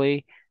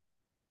typically,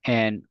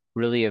 and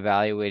really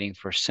evaluating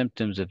for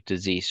symptoms of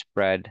disease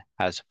spread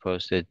as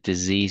opposed to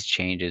disease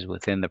changes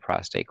within the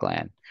prostate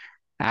gland.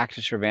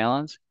 Active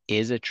surveillance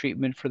is a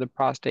treatment for the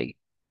prostate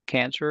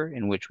cancer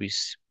in which we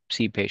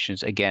see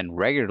patients again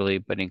regularly,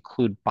 but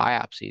include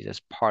biopsies as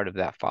part of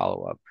that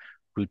follow-up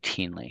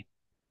routinely.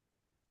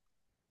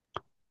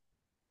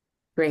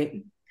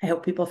 Great. I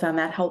hope people found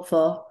that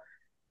helpful.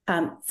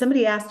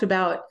 Somebody asked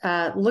about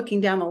looking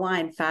down the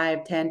line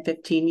 5, 10,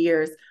 15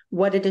 years,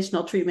 what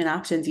additional treatment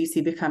options you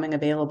see becoming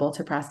available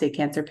to prostate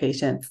cancer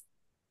patients?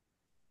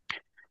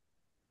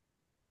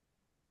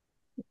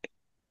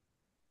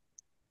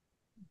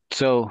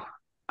 So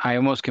I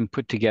almost can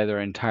put together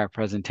an entire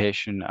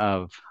presentation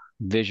of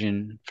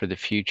vision for the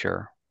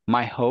future.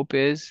 My hope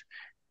is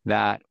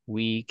that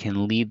we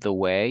can lead the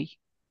way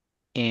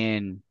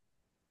in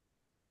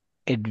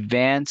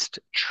advanced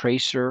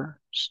tracers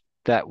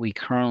that we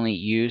currently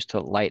use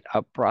to light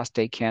up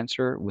prostate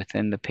cancer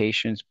within the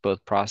patient's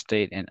both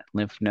prostate and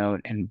lymph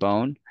node and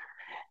bone,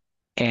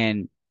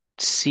 and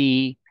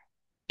see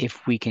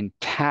if we can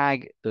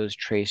tag those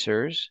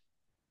tracers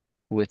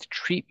with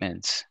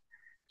treatments.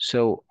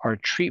 So our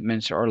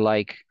treatments are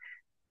like,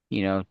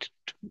 I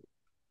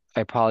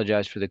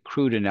apologize for the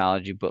crude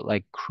analogy, but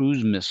like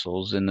cruise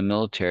missiles in the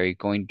military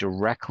going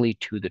directly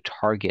to the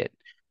target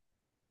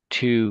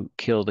to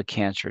kill the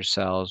cancer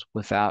cells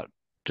without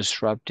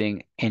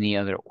disrupting any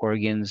other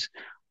organs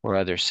or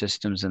other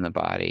systems in the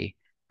body.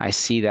 I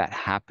see that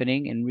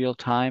happening in real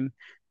time.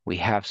 We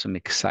have some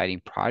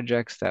exciting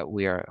projects that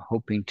we are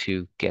hoping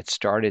to get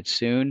started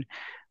soon,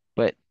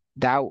 but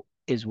that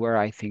is where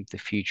I think the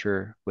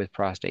future with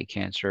prostate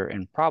cancer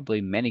and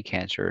probably many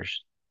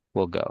cancers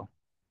will go.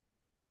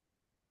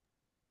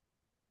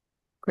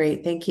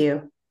 Great, thank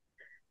you.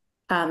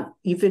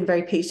 You've been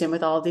very patient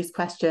with all of these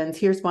questions.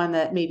 Here's one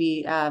that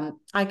maybe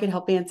I could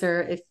help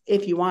answer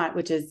if you want,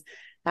 which is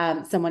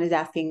someone is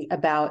asking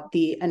about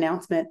the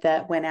announcement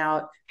that went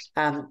out.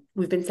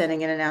 We've been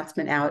sending an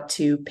announcement out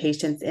to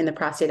patients in the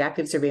prostate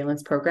active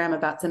surveillance program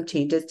about some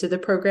changes to the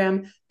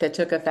program that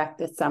took effect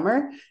this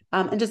summer,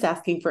 and just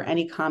asking for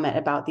any comment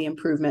about the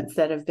improvements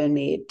that have been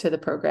made to the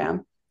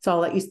program. So I'll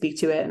let you speak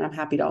to it, and I'm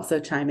happy to also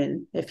chime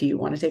in if you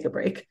want to take a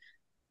break.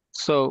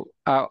 So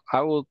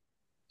I will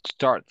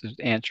start the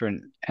answer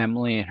and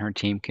Emily and her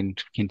team can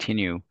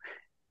continue.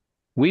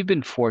 We've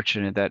been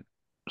fortunate that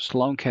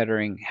Sloan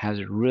Kettering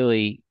has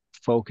really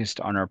focused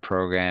on our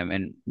program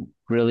and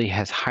really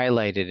has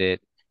highlighted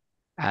it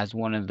as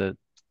one of the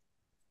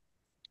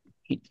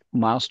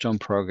milestone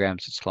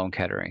programs at Sloan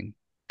Kettering.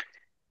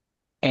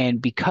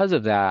 And because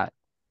of that,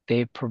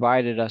 they've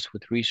provided us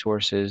with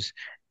resources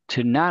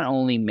to not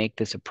only make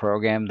this a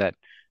program that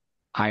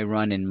I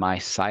run in my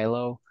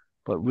silo,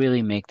 but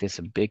really make this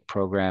a big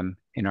program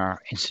in our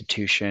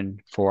institution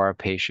for our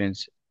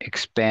patients,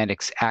 expand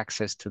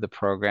access to the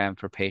program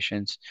for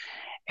patients.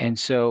 And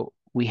so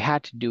we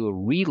had to do a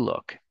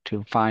relook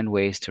to find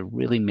ways to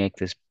really make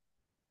this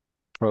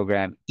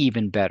program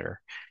even better.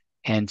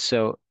 And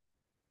so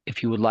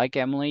if you would like,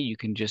 Emily, you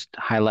can just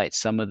highlight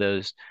some of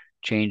those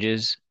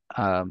changes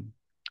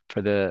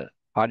for the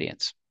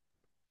audience.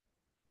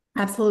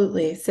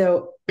 Absolutely.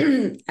 So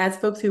as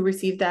folks who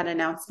received that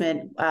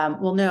announcement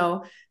will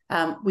know,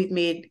 we've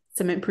made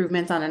some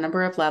improvements on a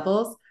number of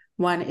levels.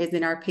 One is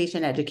in our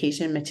patient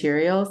education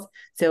materials.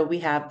 So we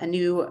have a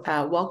new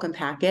welcome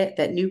packet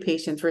that new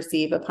patients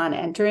receive upon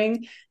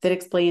entering that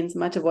explains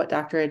much of what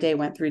Dr. Ehdaie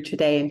went through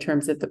today in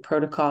terms of the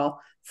protocol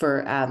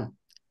for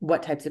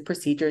what types of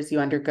procedures you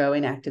undergo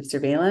in active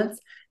surveillance,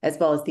 as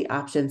well as the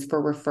options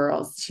for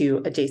referrals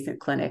to adjacent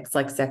clinics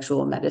like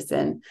sexual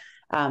medicine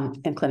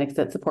and clinics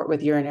that support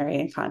with urinary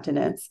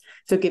incontinence.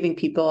 So giving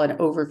people an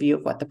overview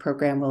of what the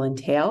program will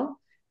entail.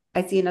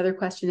 I see another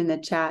question in the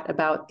chat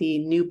about the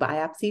new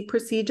biopsy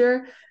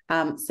procedure.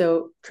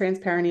 So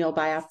transperineal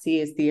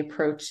biopsy is the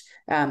approach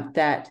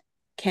that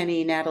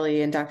Kenny,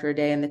 Natalie, and Dr.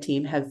 Ehdaie and the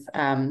team have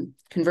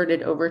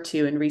converted over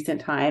to in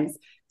recent times.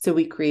 So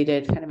we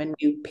created kind of a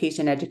new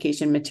patient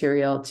education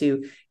material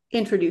to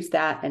introduce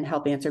that and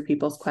help answer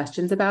people's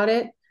questions about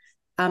it.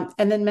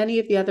 And then many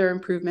of the other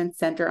improvements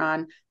center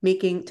on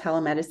making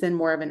telemedicine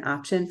more of an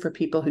option for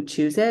people who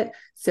choose it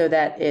so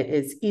that it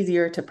is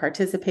easier to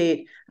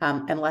participate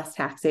and less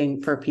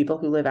taxing for people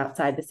who live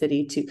outside the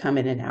city to come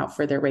in and out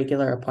for their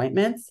regular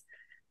appointments.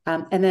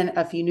 And then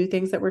a few new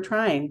things that we're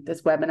trying.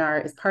 This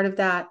webinar is part of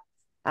that.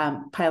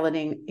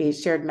 piloting a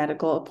shared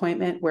medical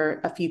appointment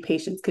where a few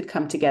patients could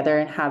come together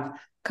and have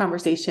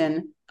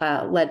conversation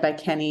led by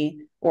Kenny,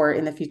 or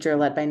in the future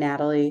led by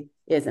Natalie,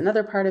 is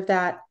another part of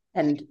that.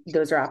 And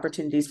those are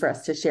opportunities for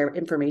us to share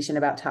information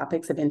about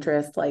topics of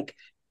interest like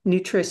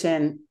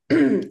nutrition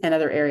and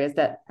other areas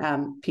that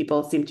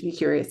people seem to be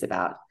curious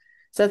about.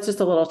 So that's just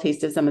a little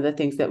taste of some of the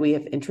things that we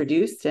have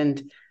introduced.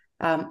 And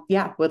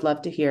yeah, would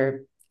love to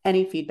hear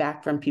any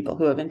feedback from people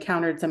who have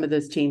encountered some of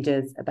those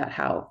changes about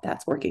how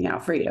that's working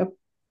out for you.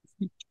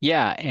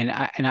 Yeah,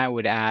 and I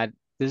would add,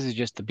 this is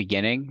just the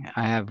beginning.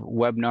 I have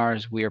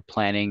webinars we are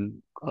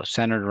planning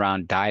centered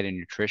around diet and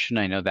nutrition.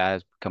 I know that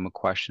has become a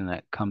question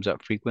that comes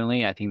up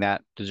frequently. I think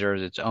that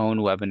deserves its own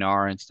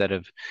webinar instead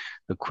of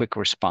a quick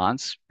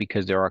response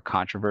because there are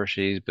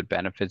controversies but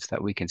benefits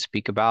that we can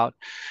speak about.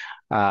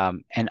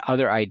 And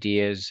other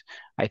ideas,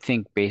 I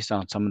think based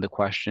on some of the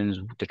questions,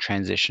 the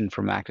transition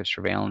from active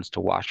surveillance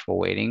to watchful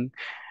waiting,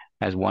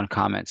 as one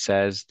comment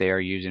says, they are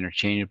used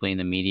interchangeably in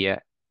the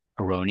media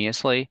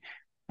erroneously.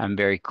 I'm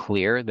very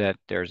clear that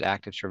there's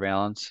active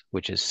surveillance,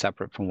 which is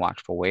separate from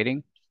watchful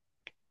waiting.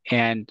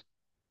 And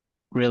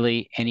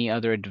really any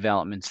other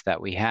developments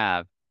that we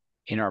have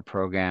in our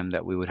program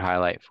that we would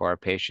highlight for our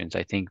patients.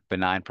 I think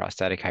benign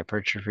prostatic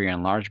hypertrophy or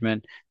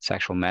enlargement,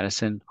 sexual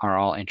medicine are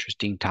all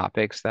interesting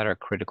topics that are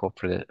critical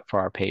for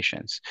our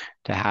patients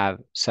to have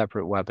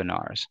separate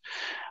webinars.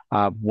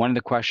 One of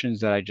the questions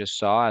that I just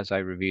saw as I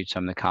reviewed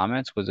some of the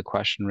comments was a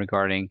question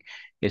regarding,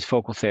 is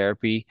focal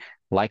therapy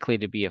likely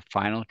to be a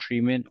final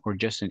treatment or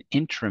just an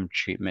interim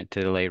treatment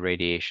to delay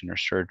radiation or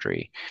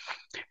surgery?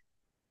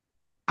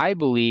 I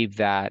believe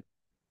that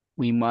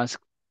we must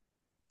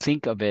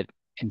think of it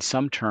in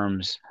some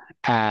terms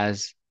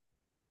as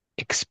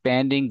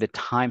expanding the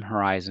time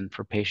horizon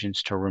for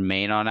patients to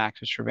remain on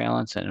active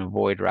surveillance and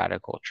avoid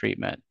radical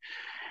treatment.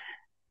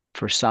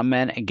 For some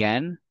men,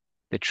 again,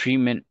 the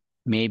treatment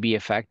may be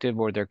effective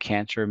or their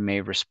cancer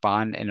may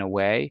respond in a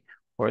way,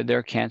 or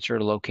their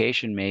cancer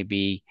location may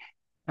be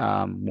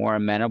more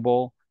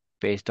amenable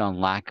based on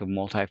lack of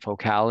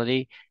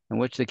multifocality, in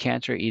which the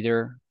cancer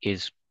either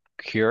is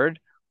cured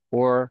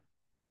or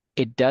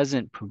it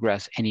doesn't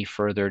progress any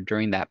further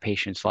during that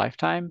patient's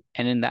lifetime.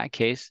 And in that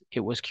case, it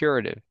was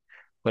curative.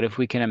 But if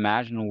we can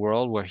imagine a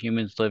world where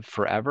humans live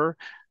forever,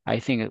 I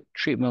think a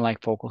treatment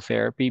like focal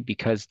therapy,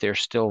 because they're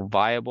still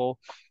viable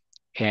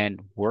and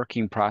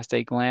working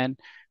prostate gland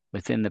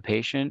within the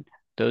patient,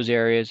 those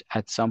areas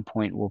at some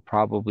point will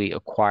probably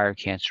acquire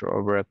cancer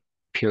over a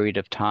period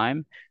of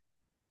time.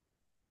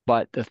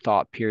 But the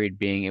thought period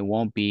being it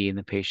won't be in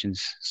the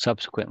patient's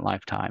subsequent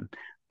lifetime.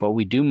 But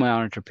we do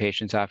monitor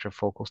patients after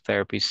focal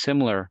therapy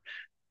similar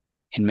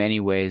in many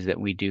ways that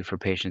we do for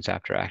patients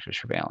after active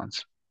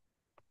surveillance.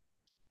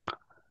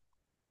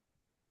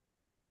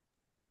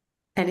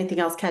 Anything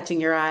else catching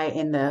your eye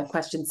in the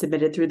questions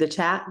submitted through the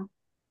chat?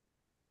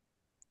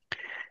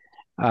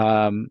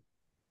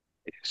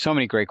 So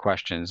many great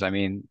questions. I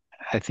mean,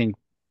 I think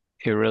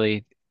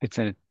it's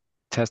a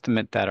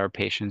testament that our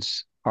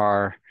patients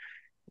are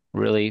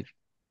really,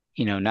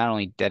 not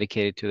only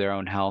dedicated to their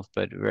own health,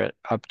 but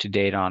up to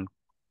date on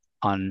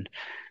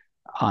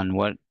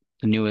what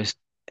the newest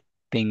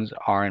things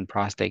are in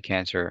prostate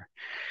cancer.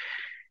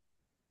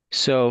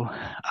 So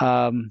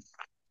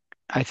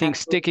I think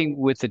sticking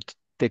with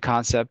the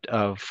concept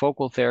of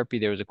focal therapy,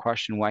 there was a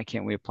question, why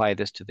can't we apply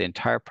this to the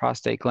entire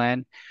prostate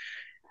gland?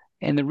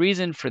 And the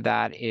reason for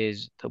that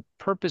is the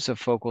purpose of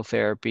focal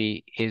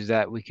therapy is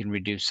that we can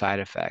reduce side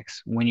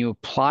effects. When you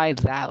apply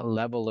that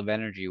level of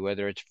energy,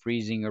 whether it's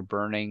freezing or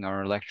burning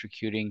or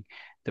electrocuting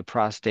the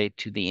prostate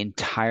to the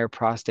entire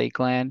prostate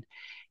gland,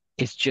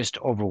 it's just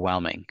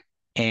overwhelming.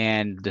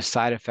 And the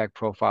side effect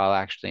profile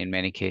actually in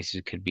many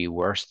cases could be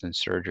worse than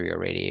surgery or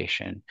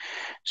radiation.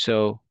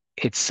 So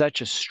it's such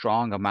a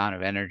strong amount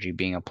of energy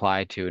being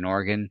applied to an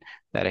organ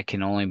that it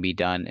can only be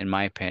done, in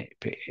my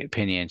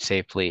opinion,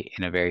 safely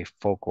in a very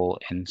focal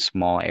and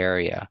small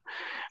area.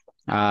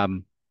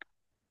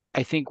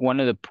 I think one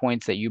of the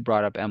points that you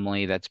brought up,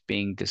 Emily, that's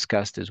being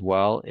discussed as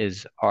well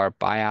is our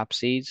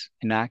biopsies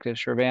in active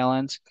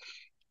surveillance.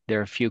 There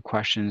are a few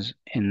questions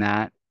in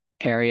that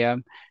area.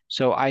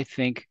 So I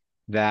think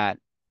that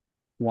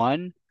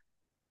one,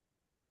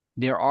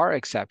 there are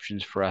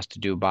exceptions for us to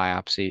do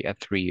biopsy at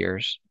 3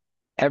 years.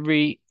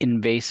 Every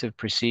invasive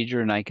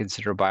procedure, and I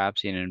consider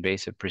biopsy an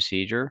invasive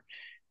procedure,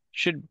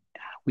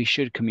 we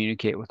should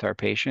communicate with our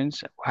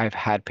patients. I've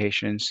had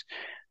patients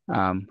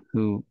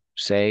who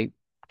say,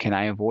 can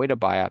I avoid a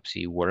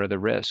biopsy? What are the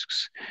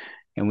risks?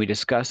 And we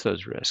discuss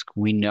those risks.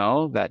 We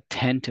know that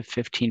 10 to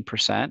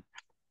 15%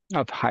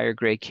 of higher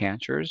grade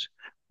cancers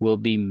will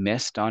be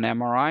missed on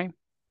MRI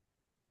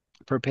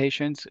for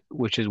patients,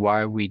 which is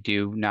why we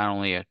do not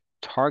only a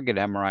target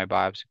MRI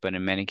biopsy, but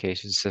in many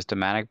cases,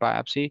 systematic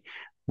biopsy.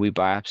 We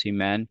biopsy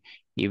men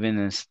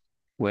even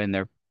when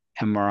their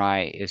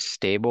MRI is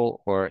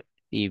stable or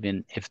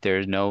even if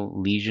there's no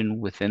lesion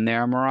within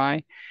their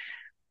MRI.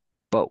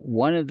 But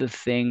one of the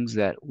things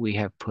that we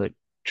have put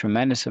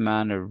tremendous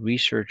amount of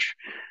research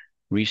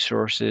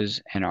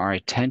resources and our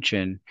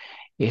attention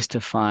is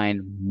to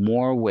find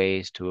more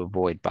ways to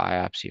avoid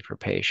biopsy for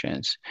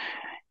patients.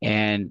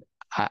 And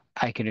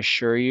I can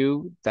assure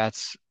you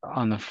that's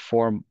on the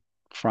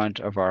forefront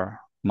of our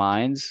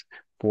minds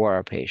for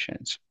our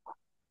patients.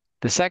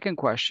 The second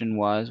question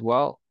was,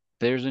 well,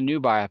 there's a new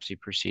biopsy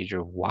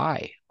procedure.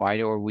 Why? Why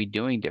are we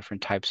doing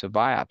different types of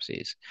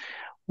biopsies?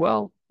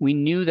 Well, we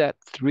knew that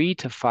 3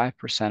 to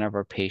 5% of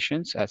our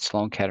patients at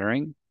Sloan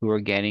Kettering who were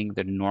getting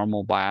the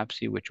normal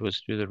biopsy, which was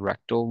through the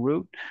rectal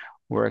route,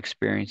 were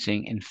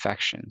experiencing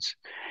infections,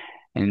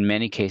 and in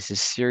many cases,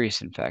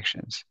 serious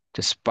infections,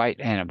 despite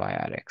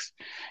antibiotics.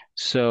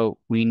 So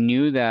we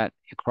knew that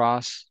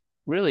across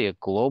really a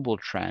global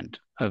trend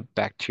of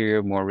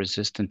bacteria more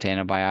resistant to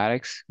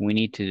antibiotics, we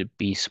need to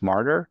be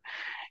smarter.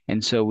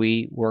 And so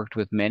we worked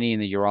with many in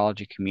the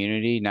urology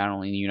community, not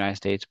only in the United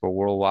States, but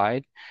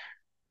worldwide,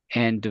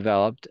 and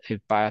developed a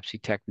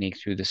biopsy technique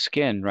through the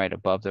skin right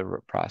above the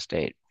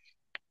prostate.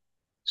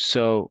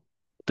 So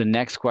the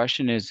next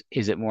question is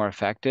it more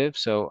effective?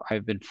 So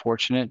I've been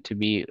fortunate to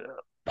be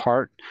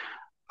part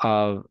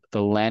of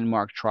the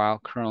landmark trial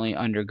currently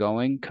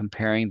undergoing,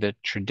 comparing the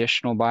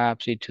traditional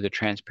biopsy to the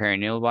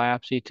transperineal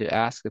biopsy to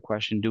ask the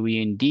question, do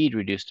we indeed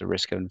reduce the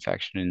risk of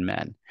infection in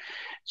men?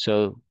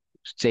 So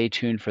stay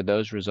tuned for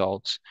those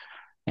results.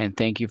 And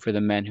thank you for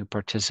the men who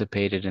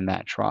participated in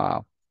that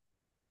trial.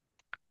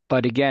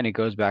 But again, it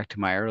goes back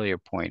to my earlier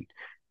point.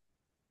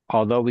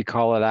 Although we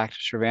call it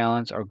active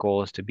surveillance, our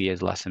goal is to be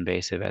as less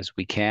invasive as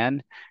we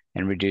can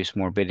and reduce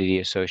morbidity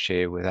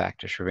associated with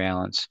active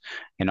surveillance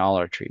in all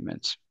our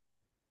treatments.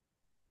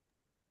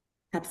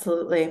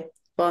 Absolutely.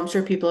 Well, I'm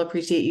sure people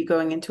appreciate you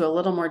going into a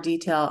little more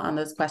detail on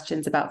those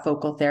questions about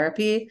focal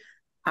therapy.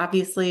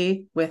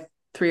 Obviously, with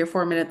 3 or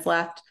 4 minutes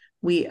left,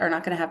 we are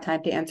not going to have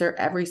time to answer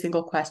every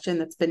single question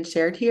that's been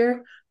shared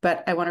here,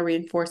 but I want to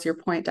reinforce your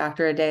point,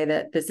 Dr. Ehdaie,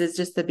 that this is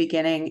just the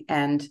beginning,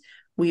 and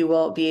we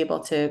will be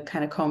able to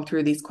kind of comb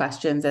through these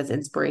questions as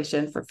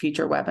inspiration for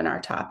future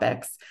webinar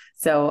topics.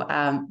 So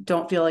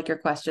don't feel like your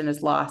question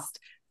is lost,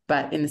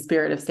 but in the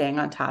spirit of staying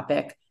on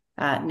topic,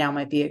 now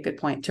might be a good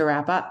point to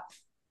wrap up.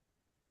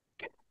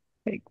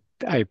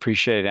 I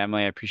appreciate it,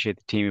 Emily. I appreciate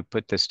the team who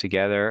put this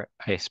together.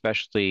 I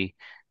especially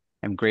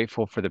am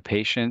grateful for the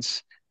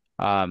patients.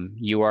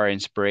 You are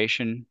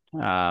inspiration,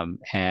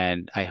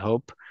 and I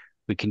hope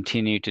we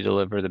continue to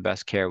deliver the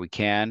best care we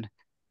can,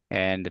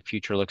 and the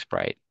future looks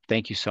bright.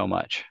 Thank you so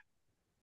much.